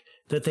night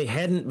that they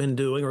hadn't been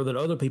doing, or that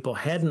other people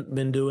hadn't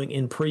been doing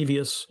in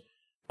previous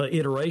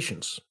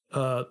iterations,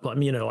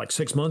 like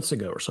 6 months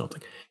ago or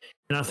something.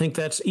 And I think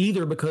that's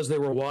either because they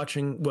were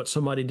watching what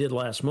somebody did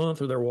last month,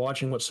 or they're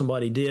watching what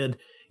somebody did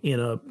in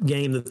a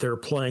game that they're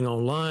playing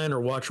online, or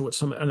watching what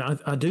some. And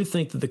I do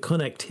think that the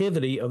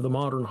connectivity of the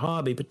modern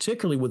hobby,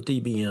 particularly with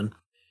DBN,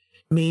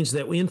 means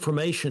that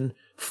information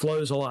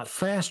flows a lot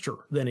faster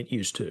than it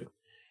used to,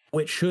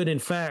 which should in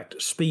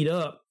fact speed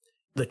up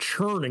the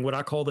churning, what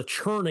I call the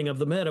churning of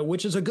the meta,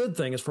 which is a good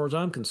thing as far as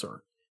I'm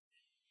concerned,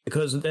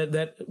 because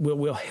that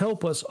will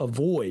help us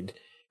avoid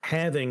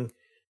having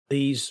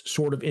these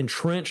sort of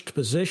entrenched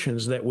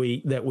positions that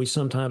we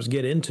sometimes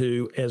get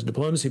into as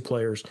diplomacy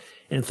players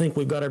and think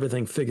we've got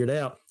everything figured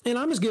out. And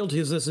I'm as guilty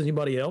as this as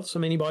anybody else. I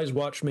mean, anybody who's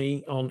watched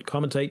me on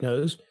Commentate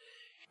knows.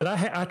 But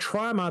I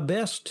try my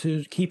best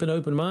to keep an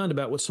open mind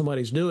about what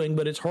somebody's doing,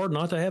 but it's hard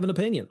not to have an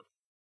opinion.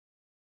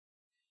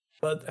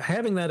 But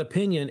having that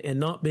opinion and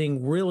not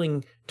being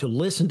willing to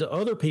listen to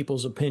other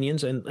people's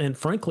opinions, and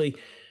frankly,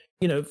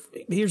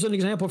 here's an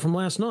example from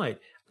last night.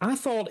 I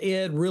thought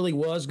Ed really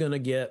was going to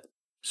get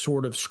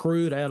sort of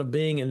screwed out of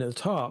being in the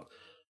top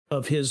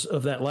of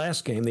that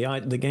last game,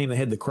 the game that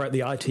had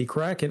the IT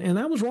Kraken, and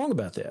I was wrong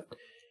about that.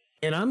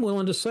 And I'm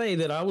willing to say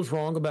that I was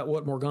wrong about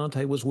what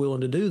Morgante was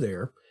willing to do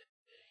there.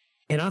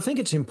 And I think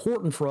it's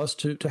important for us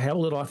to have a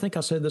little, I think I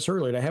said this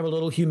earlier, to have a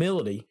little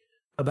humility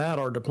about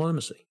our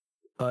diplomacy.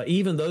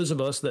 Even those of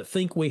us that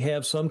think we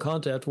have some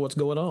concept of what's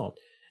going on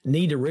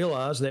need to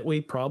realize that we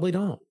probably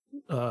don't.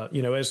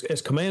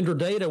 As Commander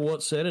Data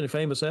once said in a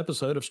famous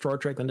episode of Star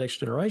Trek: The Next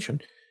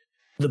Generation,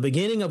 the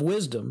beginning of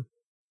wisdom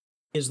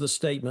is the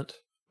statement,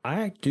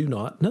 I do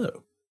not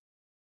know.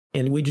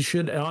 And we just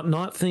should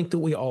not think that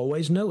we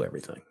always know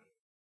everything.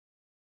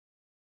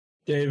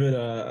 David,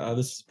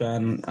 this is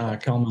Ben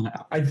Kelman.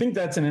 I think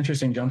that's an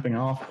interesting jumping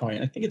off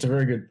point. I think it's a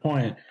very good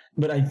point.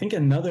 But I think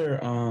another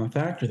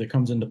factor that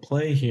comes into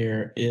play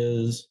here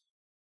is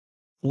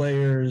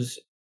players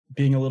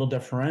being a little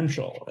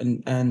differential,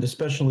 and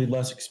especially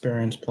less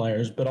experienced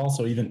players, but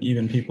also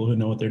even people who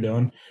know what they're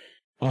doing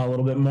a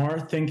little bit more,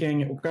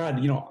 thinking,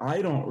 God,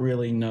 I don't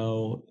really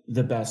know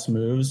the best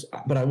moves,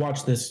 but I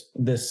watched this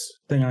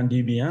thing on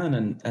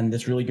DBN and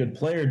this really good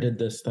player did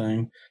this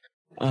thing.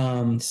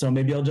 So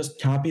maybe I'll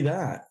just copy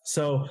that.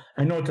 So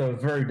I know it's a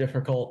very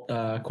difficult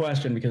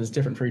question because it's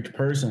different for each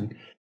person,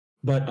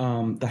 but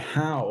the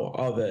how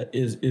of it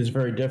is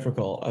very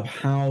difficult, of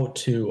how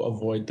to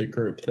avoid the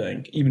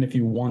groupthink, even if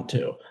you want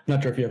to. I'm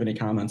not sure if you have any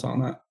comments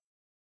on that.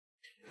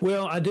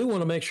 Well, I do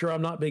want to make sure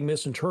I'm not being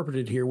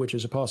misinterpreted here, which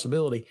is a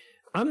possibility.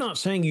 I'm not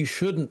saying you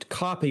shouldn't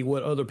copy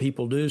what other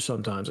people do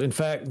sometimes. In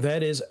fact,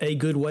 that is a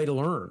good way to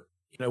learn.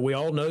 We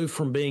all know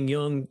from being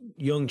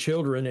young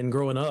children and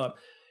growing up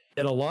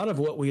that a lot of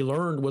what we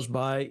learned was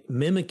by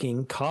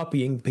mimicking,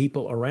 copying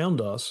people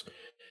around us.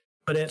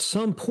 But at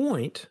some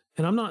point,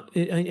 and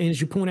as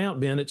you point out,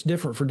 Ben, it's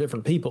different for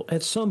different people.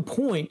 At some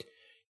point,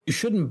 you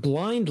shouldn't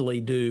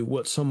blindly do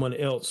what someone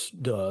else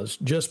does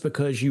just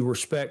because you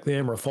respect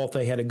them or thought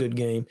they had a good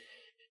game.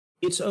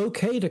 It's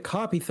okay to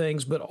copy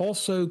things, but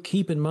also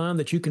keep in mind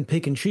that you can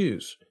pick and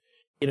choose.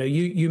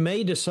 You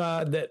may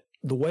decide that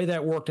the way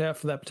that worked out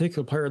for that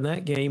particular player in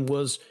that game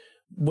was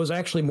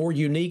actually more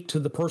unique to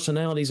the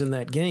personalities in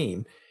that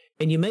game.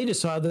 And you may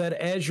decide that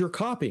as you're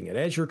copying it,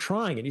 as you're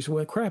trying it, you say,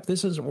 well, crap,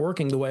 this isn't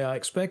working the way I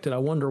expected. I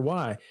wonder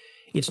why.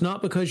 It's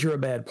not because you're a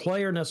bad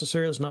player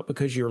necessarily. It's not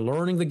because you're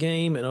learning the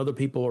game and other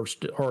people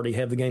already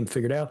have the game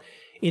figured out.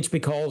 It's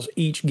because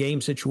each game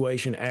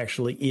situation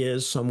actually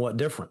is somewhat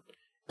different.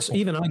 So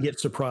even I get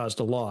surprised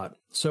a lot.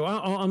 So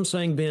I'm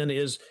saying, Ben,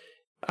 is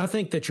I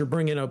think that you're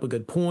bringing up a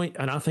good point,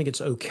 and I think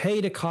it's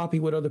okay to copy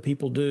what other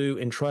people do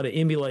and try to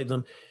emulate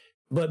them.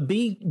 But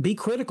be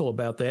critical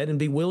about that and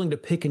be willing to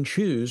pick and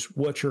choose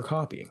what you're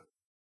copying.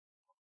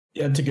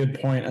 Yeah, it's a good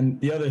point.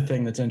 And the other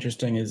thing that's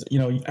interesting is,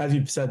 as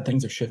you've said,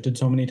 things have shifted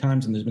so many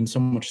times and there's been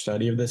so much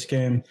study of this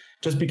game.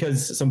 Just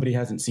because somebody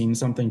hasn't seen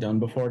something done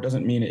before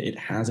doesn't mean it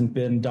hasn't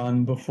been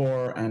done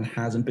before and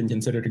hasn't been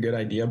considered a good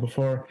idea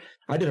before.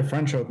 I did a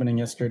French opening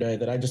yesterday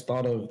that I just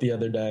thought of the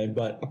other day,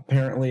 but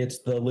apparently it's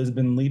the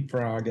Lisbon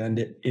Leapfrog, and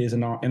it is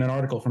in an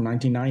article from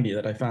 1990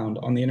 that I found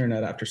on the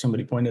internet after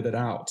somebody pointed it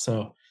out.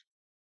 So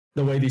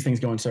the way these things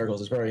go in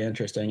circles is very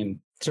interesting, and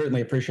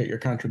certainly appreciate your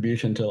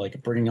contribution to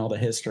bringing all the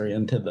history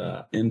into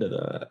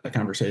the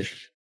conversation.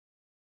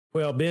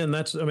 Well, Ben,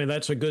 that's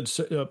a good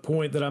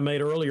point that I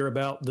made earlier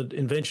about the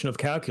invention of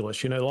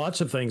calculus.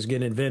 Lots of things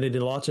get invented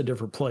in lots of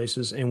different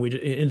places, and we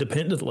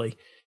independently,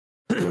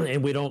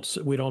 and we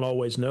don't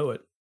always know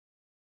it.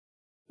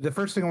 The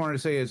first thing I wanted to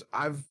say is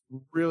I've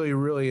really,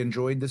 really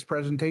enjoyed this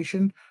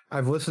presentation.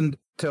 I've listened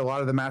to a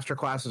lot of the master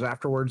classes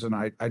afterwards, and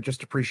I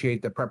just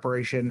appreciate the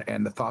preparation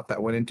and the thought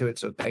that went into it.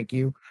 So thank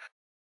you.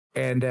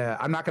 And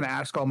I'm not going to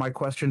ask all my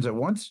questions at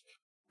once,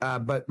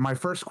 but my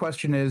first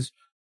question is,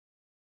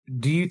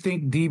 do you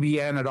think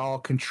DBN at all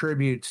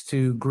contributes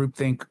to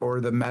groupthink or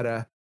the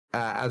meta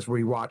as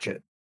we watch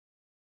it?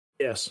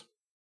 Yes,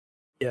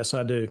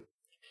 I do.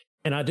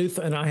 And I do,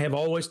 and I have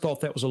always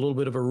thought that was a little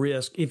bit of a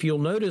risk. If you'll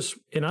notice,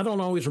 and I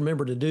don't always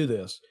remember to do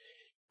this,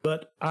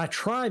 But I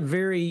try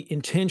very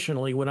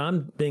intentionally when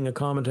I'm being a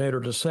commentator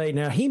to say,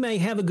 now he may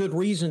have a good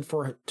reason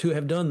to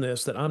have done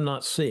this that I'm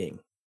not seeing,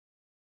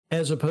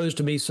 as opposed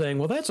to me saying,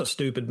 well, that's a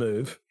stupid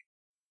move.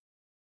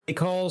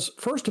 Because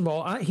first of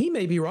all, he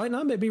may be right and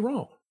I may be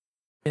wrong.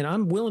 And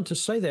I'm willing to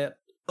say that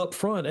up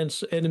front and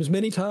as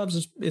many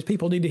times as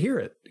people need to hear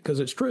it because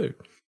it's true.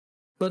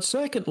 But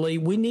secondly,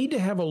 we need to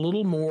have a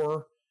little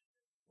more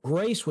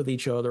grace with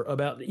each other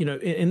about,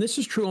 and this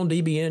is true on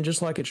DBN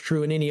just like it's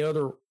true in any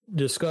other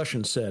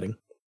discussion setting.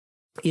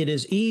 It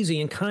is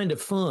easy and kind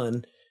of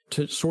fun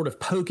to sort of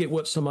poke at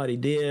what somebody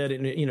did.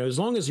 And, as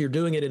long as you're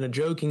doing it in a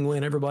joking way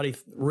and everybody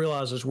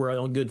realizes we're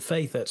on good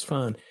faith, that's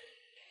fine.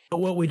 But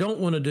what we don't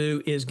want to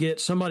do is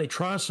get somebody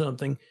try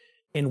something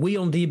and we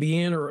on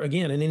DBN or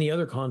again, in any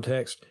other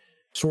context,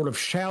 sort of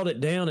shout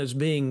it down as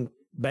being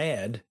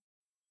bad.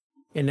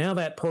 And now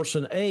that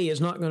person A is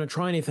not going to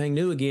try anything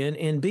new again.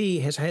 And B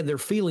has had their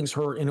feelings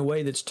hurt in a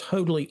way that's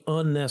totally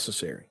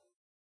unnecessary.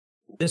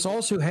 This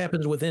also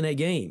happens within a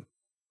game.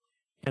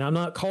 And I'm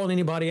not calling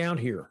anybody out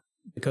here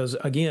because,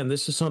 again,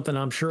 this is something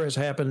I'm sure has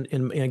happened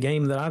in a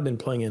game that I've been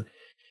playing in.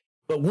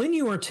 But when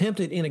you are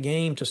tempted in a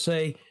game to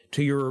say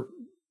to your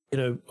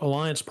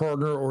alliance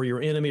partner or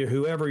your enemy or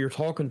whoever you're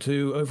talking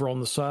to over on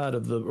the side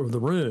of the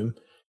room,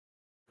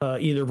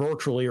 either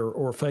virtually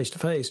or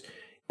face-to-face,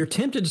 you're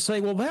tempted to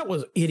say, well, that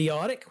was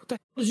idiotic. What the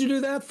hell did you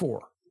do that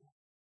for?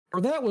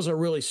 Or that was a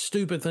really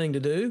stupid thing to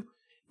do.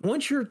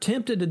 Once you're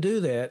tempted to do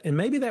that, and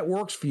maybe that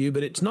works for you,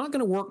 but it's not going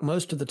to work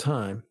most of the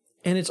time.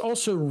 And it's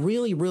also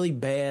really, really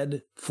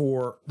bad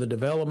for the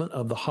development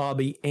of the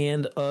hobby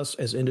and us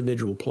as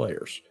individual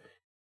players.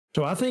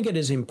 So I think it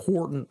is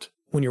important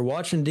when you're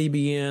watching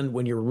DBN,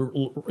 when you're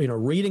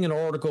reading an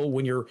article,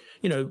 when you're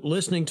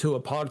listening to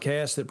a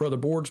podcast that Brother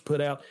Board's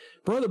put out.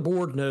 Brother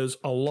Board knows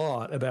a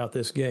lot about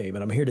this game,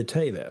 and I'm here to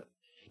tell you that.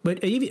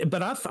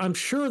 But I'm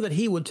sure that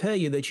he would tell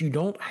you that you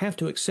don't have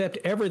to accept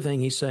everything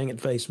he's saying at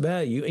face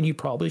value, and you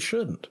probably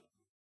shouldn't.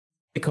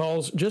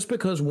 Because just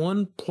because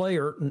one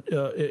player,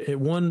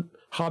 one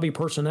hobby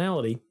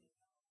personality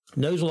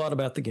knows a lot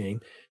about the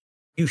game,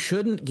 you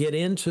shouldn't get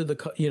into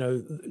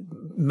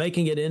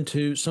making it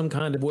into some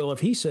kind of, well, if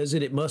he says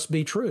it, it must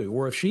be true.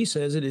 Or if she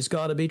says it, it's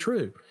got to be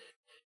true.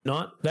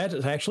 That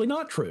is actually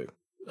not true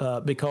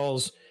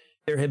because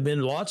there have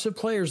been lots of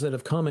players that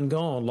have come and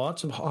gone,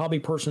 lots of hobby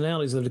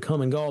personalities that have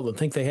come and gone that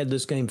think they had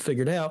this game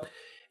figured out.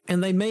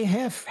 And they may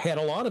have had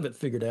a lot of it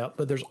figured out,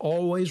 but there's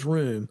always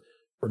room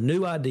for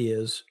new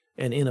ideas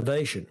and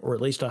innovation, or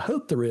at least I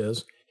hope there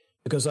is,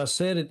 because I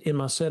said it in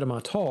my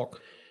talk,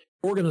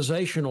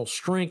 organizational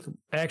strength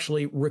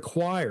actually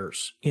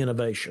requires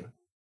innovation.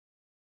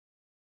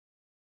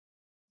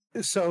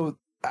 So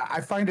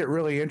I find it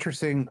really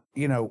interesting,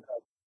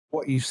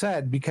 what you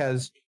said,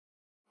 because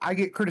I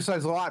get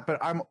criticized a lot, but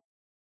I'm a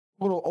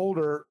little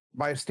older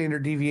by a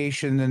standard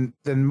deviation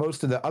than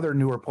most of the other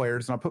newer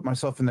players, and I'll put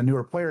myself in the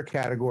newer player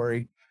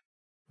category.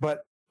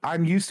 But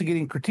I'm used to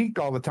getting critiqued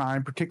all the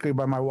time, particularly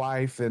by my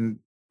wife and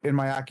in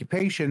my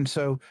occupation.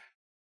 So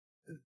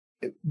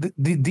the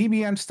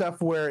DBN stuff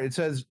where it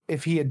says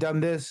if he had done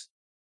this,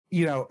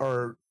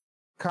 or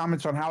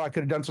comments on how I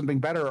could have done something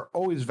better are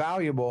always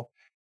valuable.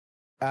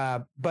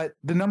 But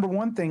the number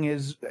one thing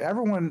is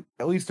everyone,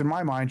 at least in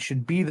my mind,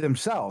 should be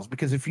themselves,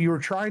 because if you're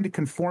trying to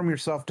conform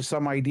yourself to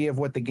some idea of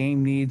what the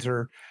game needs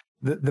or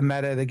the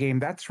meta of the game,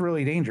 that's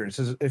really dangerous.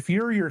 If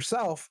you're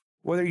yourself,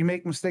 whether you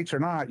make mistakes or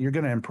not, you're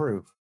going to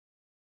improve.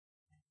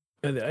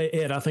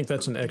 Ed, I think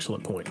that's an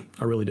excellent point.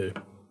 I really do.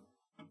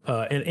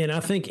 And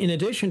I think in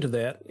addition to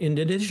that, in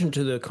addition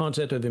to the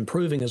concept of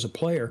improving as a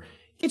player,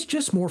 it's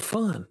just more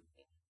fun.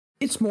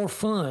 It's more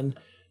fun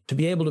to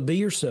be able to be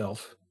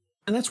yourself.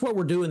 And that's what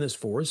we're doing this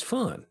for, is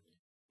fun.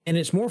 And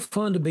it's more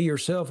fun to be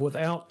yourself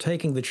without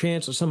taking the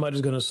chance that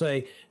somebody's going to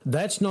say,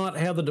 that's not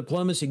how the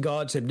diplomacy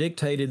gods have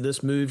dictated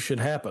this move should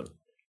happen.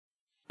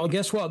 Well,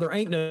 guess what? There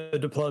ain't no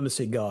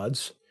diplomacy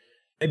gods.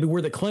 Maybe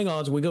we're the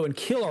Klingons, we go and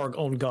kill our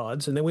own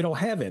gods, and then we don't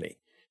have any.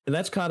 And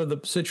that's kind of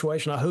the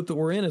situation I hope that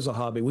we're in as a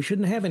hobby. We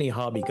shouldn't have any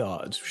hobby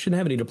gods. We shouldn't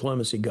have any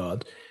diplomacy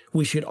gods.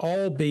 We should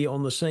all be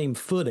on the same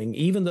footing,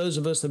 even those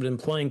of us that have been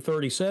playing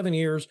 37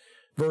 years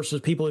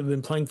versus people who have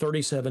been playing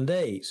 37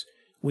 days.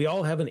 We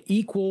all have an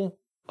equal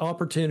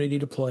opportunity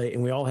to play,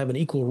 and we all have an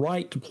equal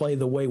right to play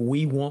the way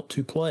we want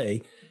to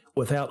play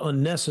without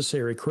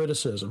unnecessary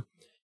criticism.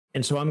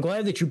 And so I'm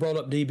glad that you brought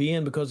up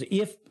DBN, because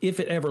if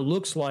it ever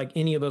looks like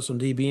any of us on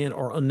DBN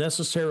are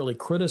unnecessarily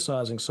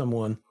criticizing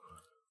someone,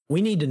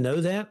 we need to know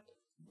that.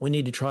 We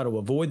need to try to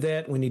avoid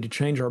that. We need to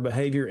change our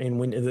behavior, and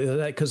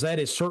because that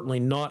is certainly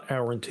not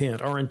our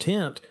intent. Our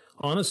intent,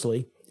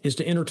 honestly, is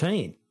to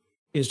entertain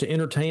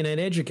and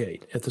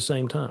educate at the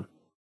same time.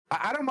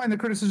 I don't mind the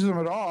criticism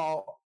at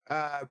all,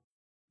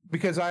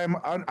 because I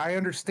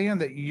understand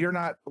that you're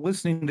not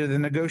listening to the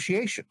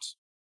negotiations.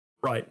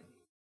 Right.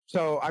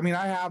 So, I mean,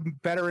 I have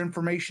better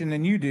information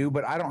than you do,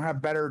 but I don't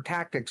have better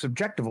tactics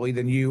objectively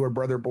than you or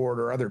Brother Board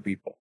or other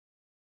people.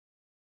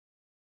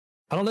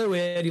 I don't know,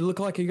 Ed. You look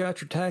like you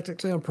got your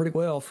tactics down pretty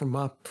well from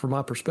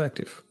my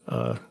perspective.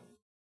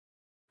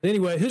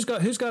 Anyway, who's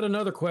got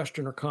another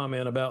question or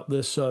comment about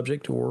this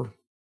subject or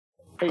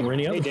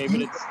any other? Hey,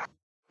 David, it's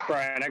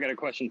Brian. I got a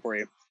question for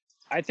you.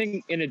 I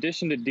think in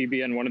addition to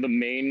DBN, one of the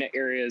main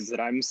areas that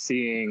I'm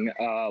seeing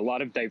a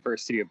lot of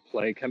diversity of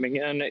play coming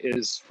in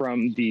is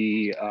from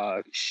the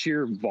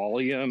sheer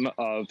volume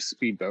of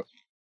Speedboat.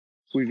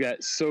 We've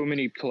got so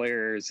many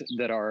players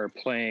that are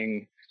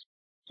playing,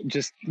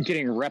 just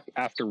getting rep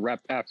after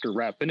rep after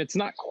rep, and it's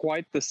not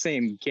quite the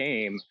same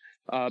game.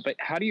 But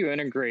how do you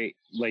integrate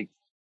like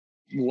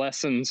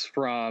lessons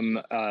from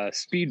a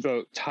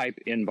speedboat type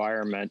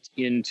environment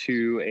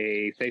into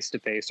a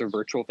face-to-face or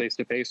virtual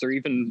face-to-face or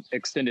even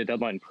extended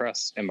deadline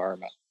press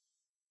environment?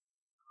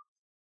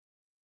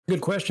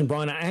 Good question,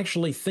 Brian. I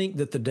actually think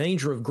that the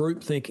danger of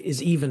groupthink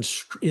is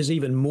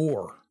even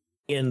more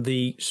in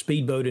the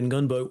speedboat and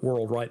gunboat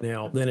world right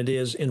now than it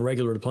is in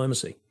regular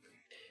diplomacy.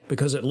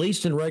 Because at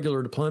least in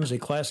regular diplomacy,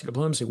 classic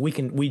diplomacy,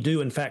 we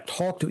do in fact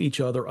talk to each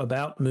other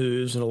about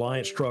moves and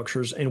alliance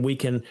structures, and we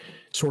can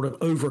sort of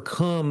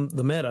overcome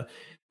the meta.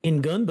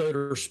 In gunboat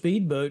or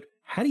speedboat,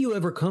 how do you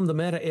overcome the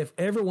meta if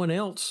everyone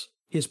else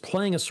is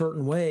playing a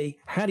certain way?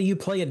 How do you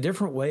play a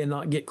different way and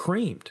not get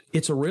creamed?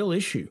 It's a real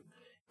issue.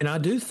 And I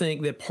do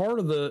think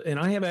that and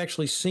I have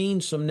actually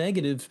seen some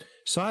negative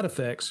side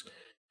effects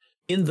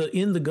in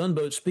the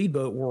gunboat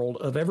speedboat world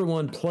of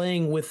everyone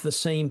playing with the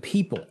same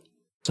people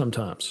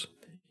sometimes.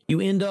 You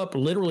end up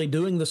literally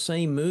doing the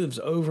same moves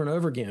over and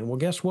over again. Well,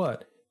 guess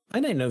what?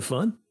 That ain't no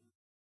fun.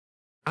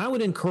 I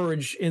would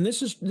encourage, and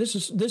this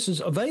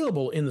is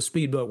available in the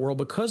speedboat world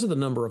because of the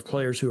number of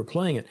players who are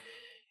playing it.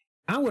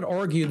 I would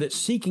argue that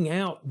seeking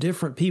out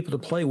different people to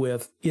play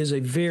with is a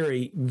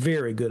very,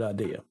 very good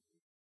idea.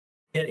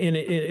 And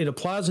it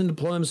applies in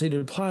diplomacy. It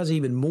applies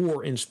even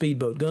more in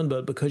speedboat,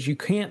 gunboat, because you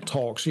can't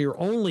talk. So you're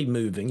only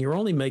moving. You're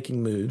only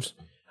making moves.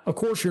 Of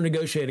course, you're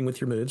negotiating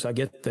with your moves. I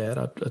get that.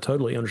 I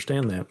totally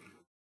understand that.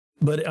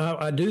 But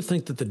I do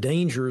think that the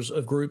dangers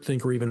of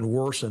groupthink are even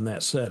worse in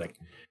that setting.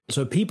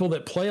 So people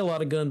that play a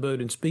lot of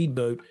gunboat and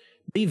speedboat,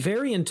 be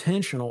very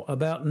intentional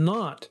about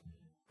not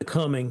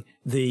becoming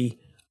the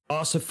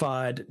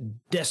ossified,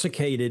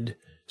 desiccated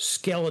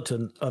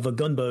skeleton of a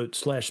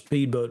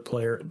gunboat/speedboat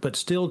player, but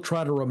still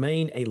try to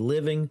remain a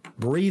living,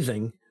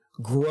 breathing,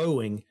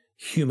 growing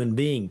human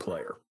being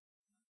player.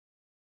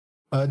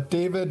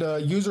 David,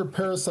 user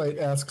Parasite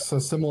asks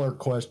a similar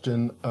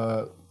question.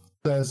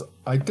 Says,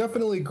 I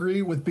definitely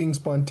agree with being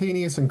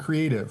spontaneous and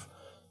creative,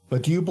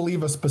 but do you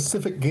believe a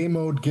specific game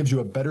mode gives you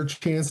a better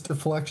chance to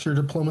flex your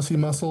diplomacy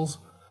muscles?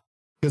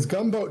 Because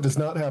gunboat does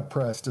not have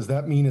press. Does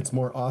that mean it's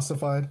more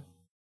ossified?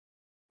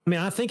 I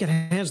mean, I think it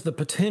has the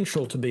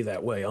potential to be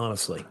that way,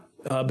 honestly,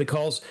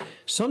 because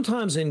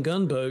sometimes in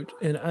gunboat,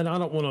 and I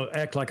don't want to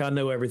act like I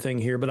know everything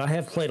here, but I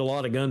have played a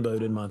lot of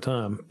gunboat in my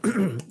time,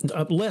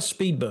 less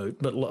speedboat,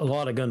 but a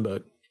lot of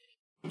gunboat.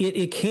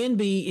 It can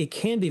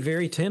be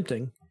very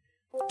tempting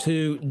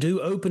to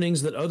do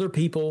openings that other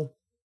people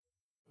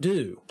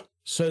do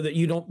so that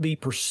you don't be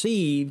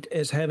perceived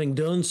as having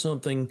done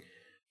something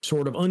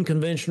sort of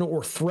unconventional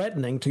or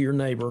threatening to your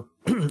neighbor.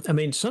 I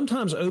mean,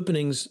 sometimes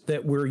openings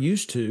that we're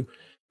used to,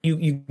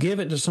 you give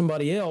it to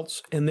somebody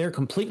else and they're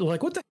completely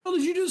like, what the hell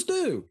did you just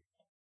do?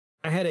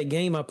 I had a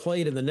game I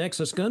played in the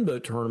Nexus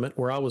Gunboat Tournament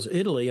where I was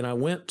Italy and I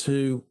went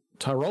to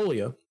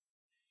Tyrolia,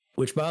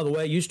 which, by the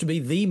way, used to be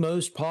the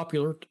most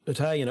popular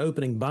Italian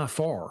opening by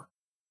far,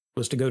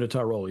 was to go to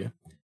Tyrolia.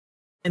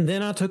 And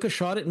then I took a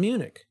shot at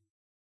Munich.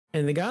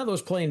 And the guy that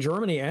was playing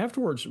Germany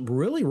afterwards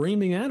really reamed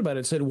me out about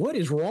it, said, what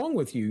is wrong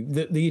with you?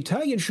 The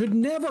Italians should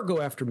never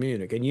go after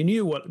Munich. And you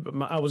knew what,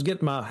 I was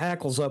getting my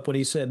hackles up when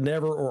he said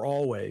never or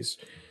always.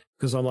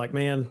 Because I'm like,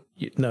 man,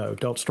 no,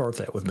 don't start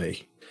that with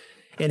me.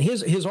 And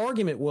his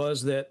argument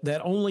was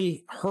that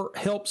only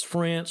helps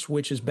France,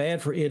 which is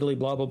bad for Italy,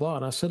 blah, blah, blah.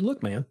 And I said,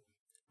 look, man,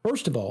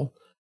 first of all,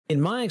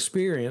 in my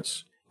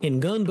experience, in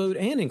gunboat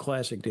and in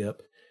classic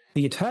dip,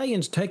 the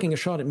Italians taking a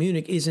shot at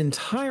Munich is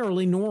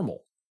entirely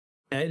normal.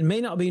 It may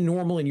not be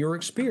normal in your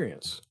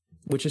experience,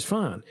 which is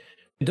fine.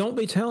 Don't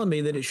be telling me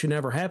that it should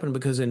never happen,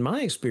 because in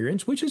my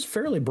experience, which is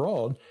fairly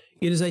broad,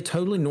 it is a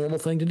totally normal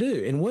thing to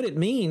do. And what it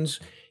means,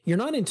 you're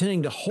not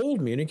intending to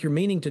hold Munich, you're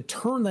meaning to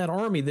turn that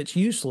army that's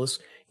useless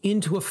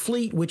into a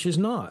fleet which is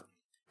not.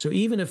 So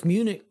even if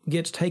Munich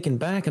gets taken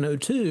back in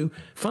 2002,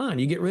 fine,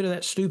 you get rid of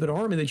that stupid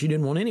army that you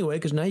didn't want anyway,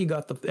 because now you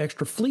got the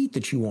extra fleet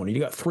that you wanted.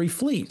 You got 3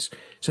 fleets.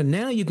 So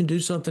now you can do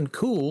something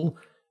cool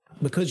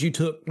because you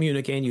took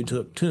Munich and you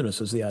took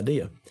Tunis is the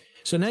idea.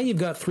 So now you've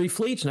got 3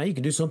 fleets. Now you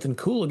can do something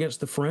cool against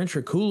the French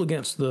or cool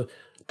against the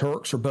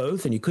Turks or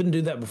both. And you couldn't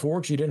do that before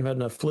because you didn't have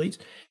enough fleets.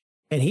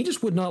 And he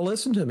just would not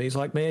listen to me. He's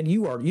like, man,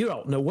 you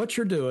don't know what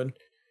you're doing.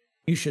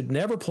 You should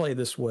never play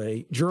this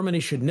way. Germany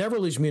should never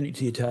lose Munich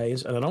to the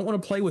Italians, and I don't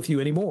want to play with you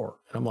anymore.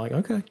 And I'm like,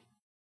 okay.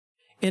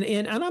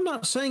 And I'm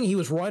not saying he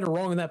was right or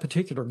wrong in that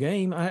particular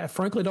game. I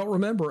frankly don't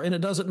remember, and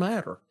it doesn't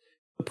matter.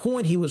 The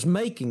point he was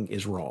making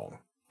is wrong.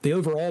 The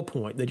overall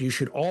point that you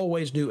should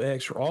always do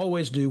X or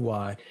always do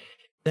Y.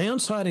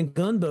 Downside in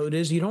gunboat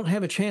is you don't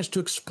have a chance to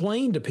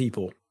explain to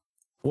people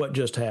what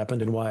just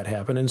happened and why it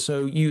happened. And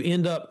so you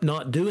end up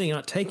not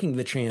taking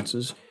the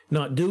chances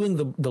not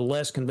doing the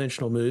less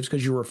conventional moves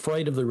because you're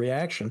afraid of the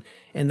reaction.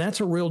 And that's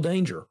a real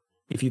danger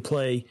if you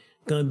play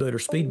gunboat or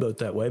speedboat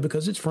that way,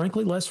 because it's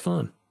frankly less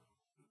fun.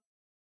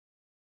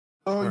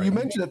 You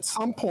mentioned at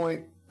some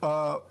point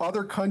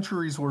other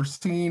countries were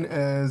seen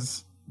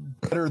as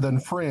better than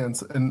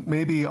France, and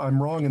maybe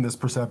I'm wrong in this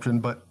perception,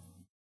 but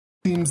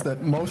it seems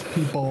that most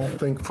people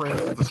think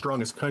France is the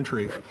strongest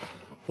country.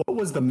 What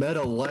was the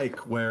meta like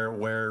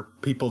where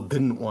people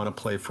didn't want to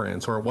play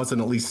France, or it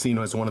wasn't at least seen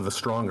as one of the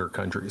stronger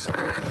countries?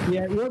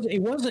 Yeah,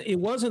 it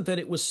wasn't that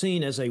it was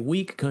seen as a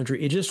weak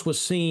country. It just was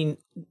seen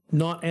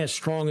not as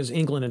strong as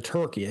England and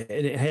Turkey.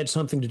 It had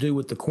something to do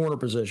with the corner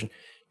position.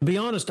 To be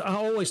honest, I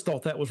always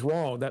thought that was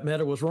wrong. That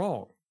meta was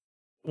wrong.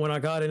 When I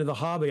got into the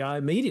hobby, I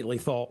immediately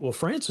thought, well,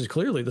 France is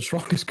clearly the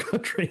strongest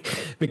country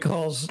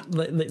because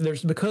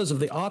of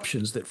the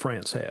options that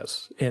France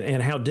has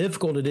and how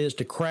difficult it is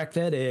to crack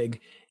that egg.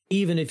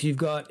 Even if you've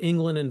got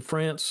England and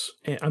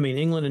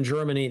England and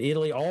Germany and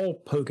Italy all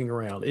poking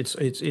around, it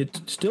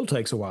still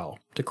takes a while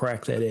to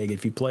crack that egg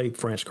if you play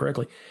France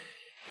correctly.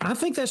 I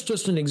think that's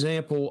just an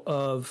example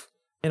of,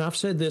 and I've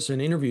said this in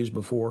interviews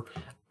before,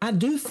 I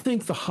do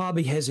think the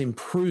hobby has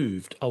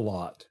improved a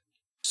lot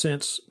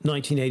since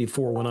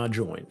 1984 when I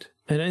joined.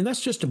 And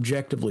that's just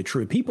objectively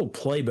true. People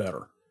play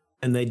better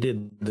than they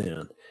did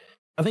then.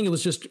 I think it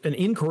was just an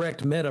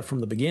incorrect meta from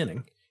the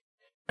beginning.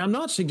 I'm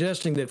not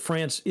suggesting that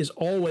France is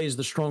always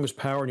the strongest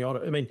power in the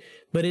auto.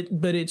 But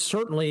it's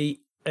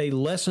certainly a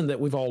lesson that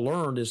we've all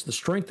learned is the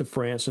strength of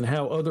France and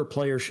how other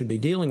players should be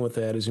dealing with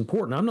that is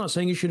important. I'm not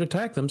saying you should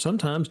attack them.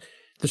 Sometimes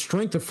the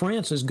strength of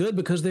France is good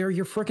because they're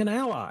your freaking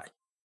ally.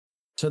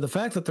 So the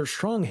fact that they're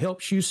strong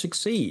helps you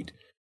succeed.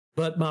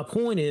 But my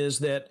point is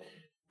that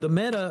the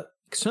meta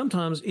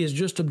sometimes is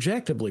just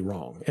objectively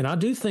wrong. And I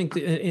do think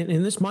that,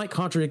 and this might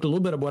contradict a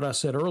little bit of what I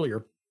said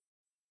earlier,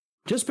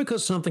 just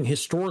because something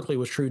historically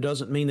was true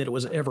doesn't mean that it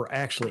was ever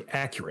actually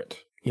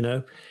accurate, you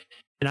know?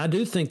 And I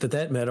do think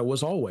that meta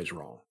was always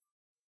wrong.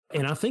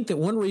 And I think that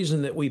one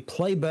reason that we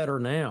play better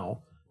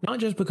now, not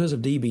just because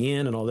of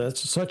DBN and all that,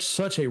 it's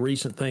such a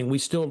recent thing. We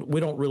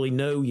don't really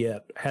know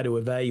yet how to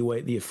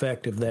evaluate the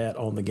effect of that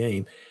on the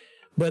game.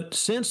 But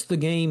since the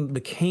game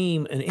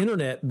became an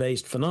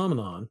internet-based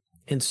phenomenon,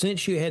 and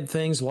since you had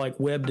things like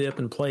WebDip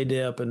and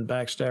PlayDip and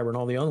Backstabber and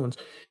all the other ones,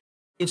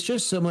 it's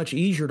just so much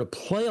easier to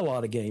play a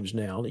lot of games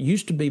now. It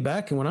used to be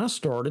back when I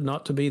started,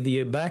 not to be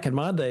the back in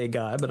my day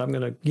guy, but I'm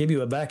going to give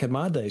you a back in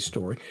my day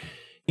story.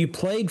 You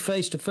played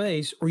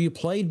face-to-face or you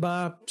played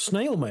by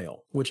snail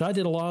mail, which I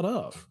did a lot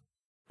of.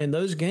 And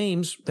those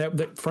games,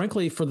 that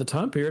frankly, for the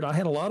time period, I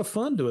had a lot of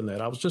fun doing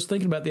that. I was just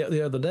thinking about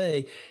the other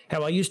day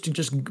how I used to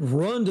just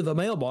run to the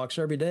mailbox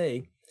every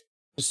day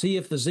to see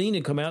if the zine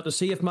had come out, to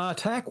see if my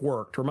attack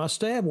worked or my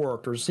stab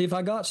worked or to see if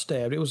I got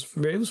stabbed. It was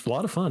a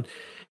lot of fun.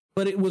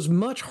 But it was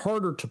much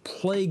harder to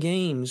play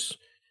games,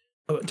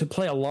 to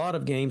play a lot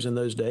of games in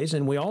those days.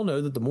 And we all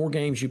know that the more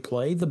games you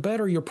play, the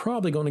better you're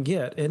probably going to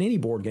get at any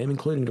board game,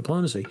 including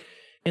diplomacy.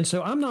 And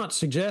so I'm not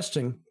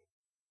suggesting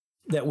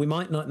that we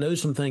might not know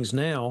some things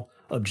now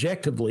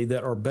objectively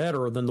that are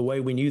better than the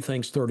way we knew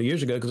things 30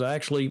 years ago, because I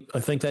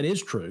think that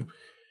is true.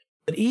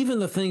 But even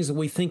the things that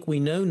we think we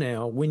know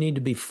now, we need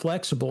to be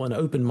flexible and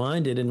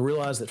open-minded and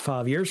realize that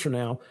 5 years from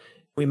now,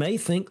 we may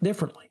think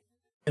differently.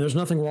 And there's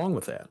nothing wrong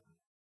with that.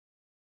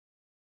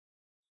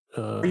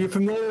 Are you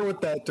familiar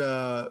with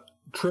that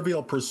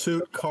Trivial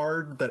Pursuit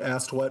card that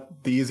asked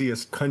what the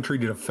easiest country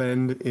to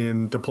defend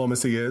in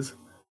diplomacy is?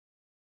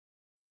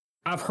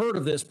 I've heard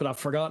of this, but I've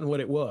forgotten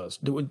what it was.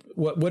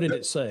 What did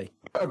it say?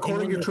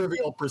 According to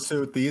Trivial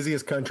Pursuit, the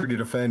easiest country to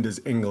defend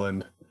is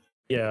England.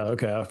 Yeah,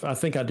 okay. I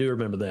think I do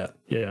remember that.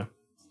 Yeah.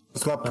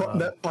 So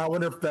I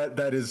wonder if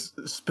that is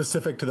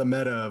specific to the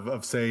meta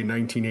of, say,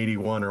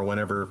 1981 or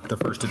whenever the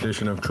first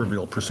edition of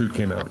Trivial Pursuit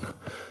came out.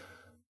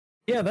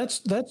 Yeah,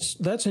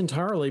 that's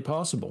entirely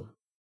possible.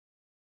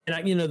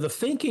 And the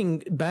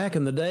thinking back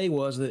in the day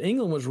was that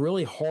England was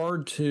really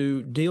hard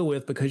to deal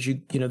with because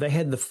they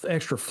had the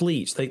extra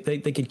fleets. They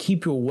could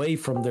keep you away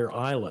from their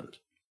island.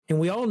 And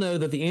we all know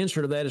that the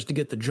answer to that is to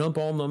get the jump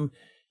on them,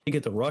 to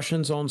get the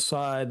Russians on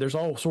side. There's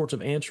all sorts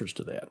of answers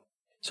to that.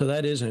 So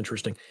that is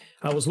interesting.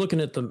 I was looking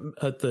at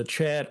the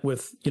chat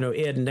with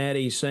Ed and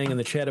Natty saying in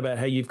the chat about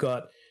how you've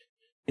got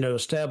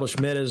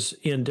established metas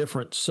in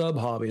different sub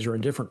hobbies or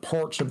in different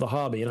parts of the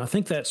hobby, and I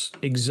think that's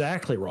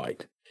exactly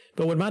right.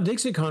 But when my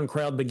DixieCon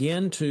crowd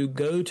began to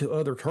go to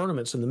other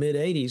tournaments in the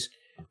mid-'80s,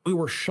 we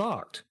were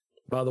shocked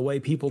by the way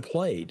people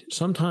played.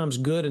 Sometimes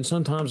good and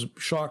sometimes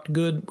shocked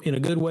good in a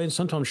good way and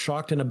sometimes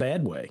shocked in a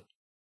bad way.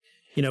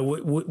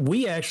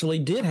 We actually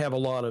did have a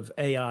lot of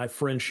AI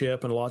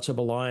friendship and lots of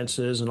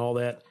alliances and all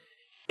that.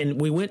 And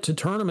we went to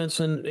tournaments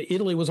and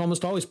Italy was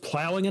almost always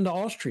plowing into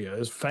Austria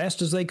as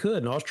fast as they could.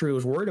 And Austria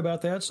was worried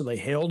about that, so they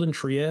held in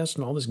Trieste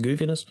and all this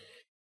goofiness.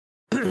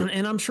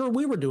 And I'm sure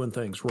we were doing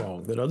things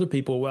wrong that other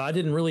people, I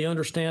didn't really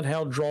understand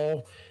how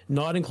draw,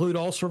 not include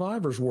all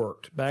survivors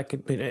worked. Back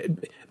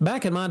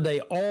in my day,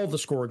 all the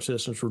scoring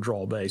systems were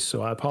draw-based,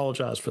 so I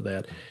apologize for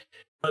that.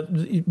 But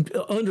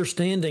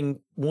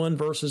understanding one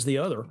versus the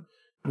other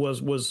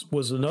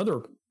was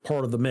another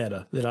part of the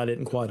meta that I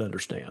didn't quite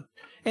understand.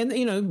 And,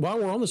 while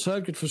we're on the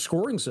subject of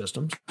scoring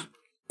systems,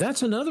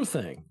 that's another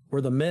thing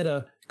where the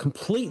meta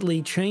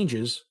completely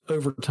changes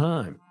over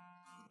time.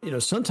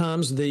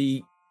 Sometimes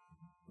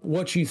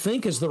what you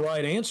think is the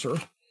right answer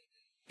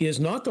is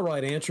not the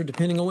right answer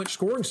depending on which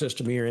scoring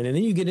system you're in. And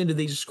then you get into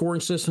these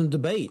scoring system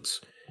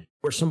debates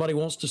where somebody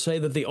wants to say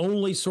that the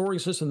only scoring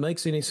system that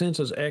makes any sense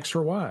is X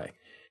or Y.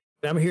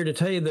 And I'm here to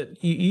tell you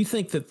that you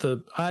think that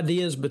the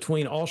ideas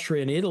between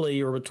Austria and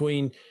Italy, or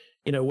between,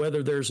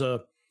 whether there's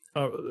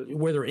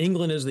whether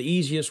England is the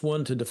easiest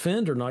one to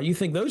defend or not, you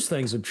think those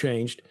things have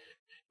changed.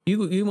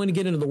 You want to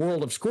get into the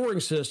world of scoring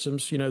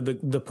systems,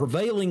 the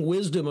prevailing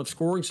wisdom of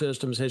scoring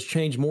systems has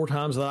changed more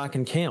times than I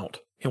can count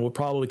and will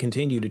probably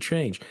continue to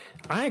change.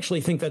 I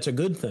actually think that's a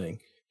good thing,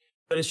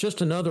 but it's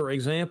just another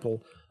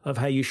example of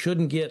how you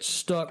shouldn't get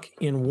stuck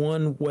in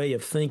one way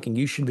of thinking.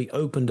 You should be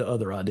open to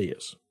other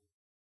ideas.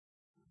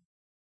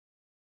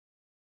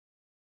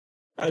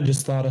 I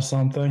just thought of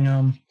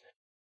something.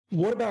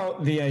 What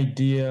about the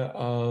idea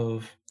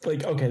of,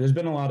 okay, there's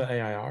been a lot of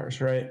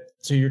AIRs, right?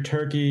 So you're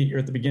Turkey, you're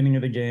at the beginning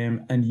of the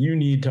game, and you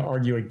need to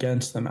argue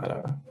against the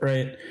meta,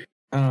 right?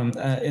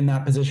 In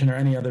that position or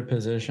any other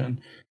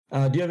position.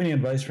 Do you have any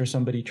advice for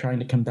somebody trying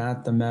to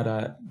combat the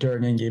meta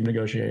during in-game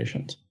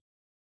negotiations?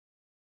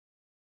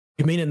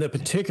 You mean in the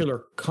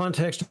particular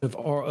context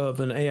of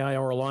an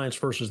AIR alliance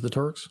versus the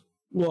Turks?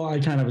 Well, I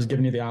kind of was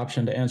giving you the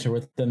option to answer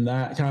within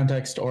that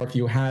context, or if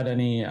you had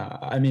any,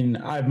 I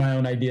have my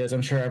own ideas.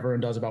 I'm sure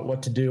everyone does about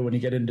what to do when you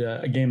get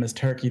into a game as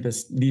Turkey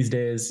these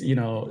days,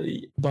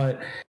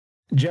 but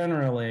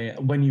generally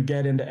when you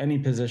get into any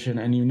position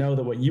and you know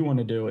that what you want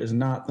to do is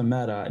not the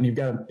meta and you've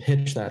got to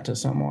pitch that to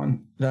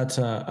someone, that's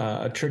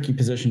a tricky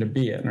position to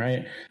be in,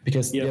 right?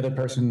 Because the other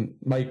person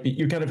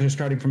you're kind of just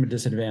starting from a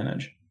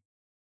disadvantage.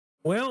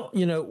 Well,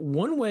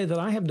 one way that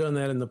I have done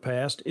that in the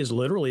past is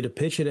literally to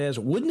pitch it as,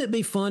 wouldn't it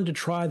be fun to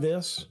try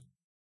this?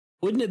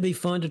 Wouldn't it be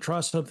fun to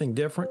try something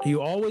different? Do you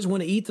always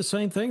want to eat the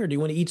same thing, or do you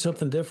want to eat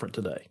something different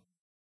today?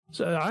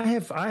 So I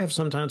have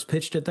sometimes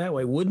pitched it that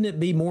way. Wouldn't it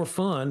be more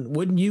fun?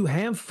 Wouldn't you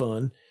have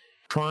fun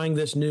trying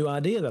this new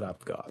idea that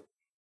I've got?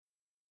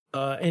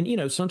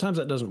 And sometimes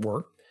that doesn't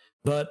work,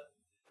 but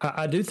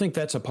I do think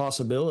that's a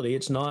possibility.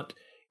 It's not.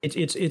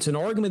 It's an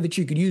argument that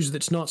you could use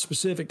that's not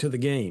specific to the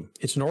game.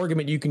 It's an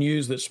argument you can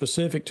use that's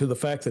specific to the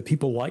fact that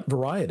people like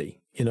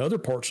variety in other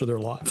parts of their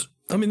lives.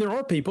 I mean, there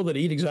are people that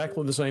eat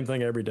exactly the same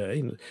thing every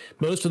day. And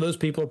most of those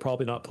people are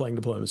probably not playing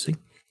diplomacy.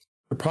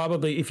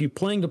 If you're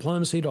playing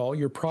diplomacy at all,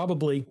 you're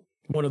probably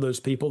one of those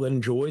people that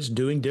enjoys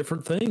doing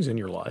different things in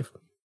your life.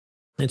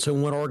 And so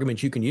one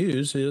argument you can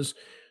use is,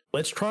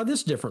 let's try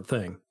this different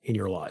thing in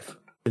your life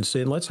and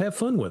let's have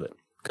fun with it.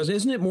 Because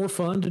isn't it more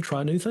fun to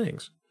try new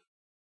things?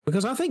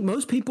 Because I think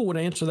most people would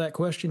answer that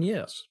question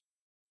yes.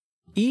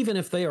 Even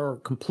if they are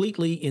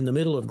completely in the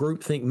middle of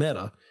groupthink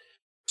meta,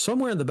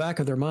 somewhere in the back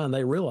of their mind,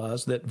 they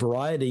realize that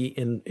variety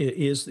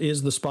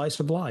is the spice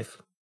of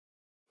life.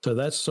 So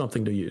that's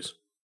something to use.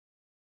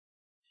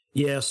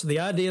 Yes, the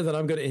idea that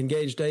I'm going to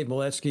engage Dave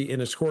Miletsky in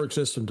a scoring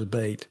system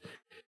debate,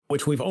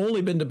 which we've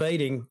only been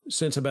debating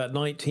since about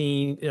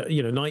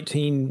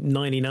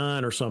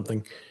 1999 or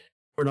something,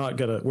 we're not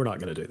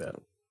gonna do that.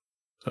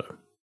 So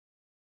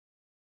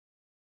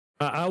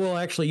I will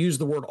actually use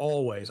the word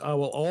always. I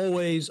will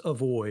always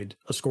avoid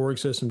a scoring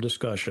system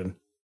discussion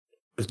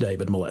with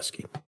David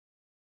Miletsky.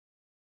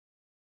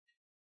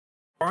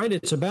 All right,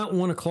 it's about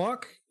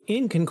 1:00.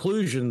 In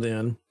conclusion,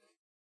 then,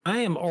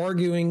 I am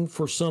arguing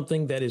for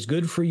something that is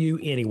good for you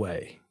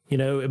anyway.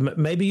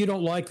 Maybe you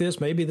don't like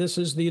this. Maybe this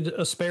is the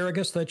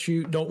asparagus that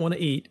you don't want to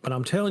eat, but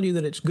I'm telling you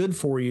that it's good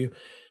for you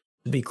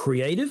to be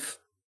creative,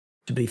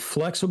 to be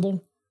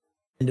flexible,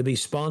 and to be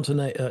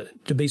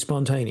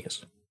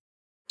spontaneous.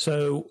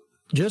 So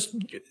just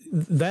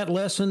that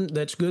lesson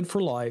that's good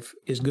for life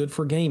is good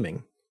for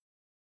gaming.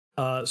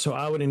 So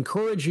I would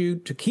encourage you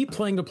to keep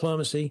playing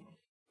diplomacy,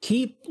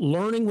 keep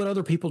learning what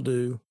other people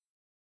do,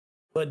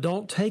 but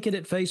don't take it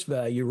at face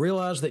value.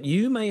 Realize that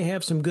you may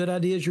have some good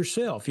ideas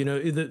yourself. You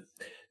know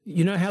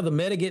how the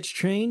meta gets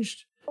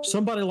changed?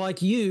 Somebody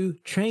like you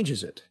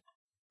changes it.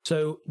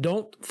 So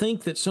don't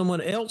think that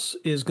someone else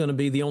is going to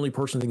be the only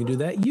person that can do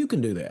that. You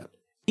can do that.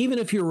 Even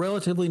if you're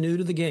relatively new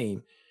to the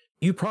game,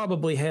 you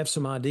probably have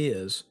some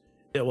ideas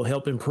that will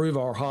help improve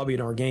our hobby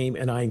and our game,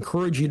 and I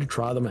encourage you to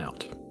try them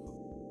out.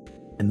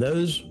 And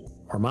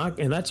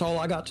that's all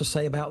I got to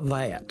say about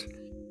that,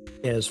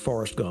 as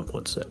Forrest Gump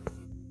once said.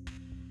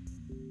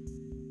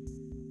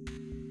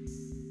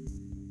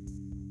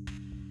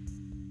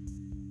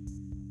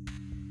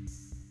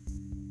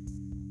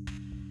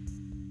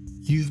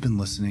 You've been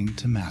listening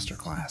to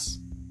Masterclass.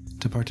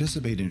 To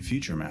participate in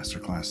future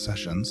Masterclass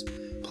sessions,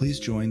 please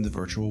join the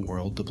Virtual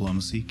World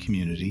Diplomacy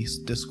Community's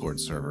Discord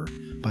server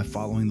by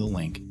following the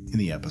link in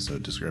the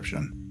episode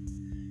description.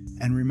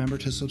 And remember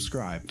to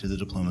subscribe to the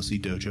Diplomacy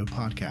Dojo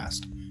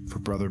podcast for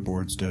Brother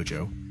Board's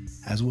Dojo,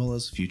 as well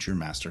as future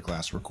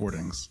Masterclass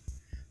recordings.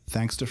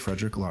 Thanks to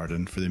Frederick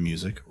Larden for the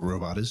music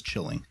Robot is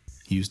Chilling,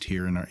 used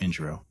here in our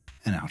intro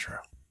and outro.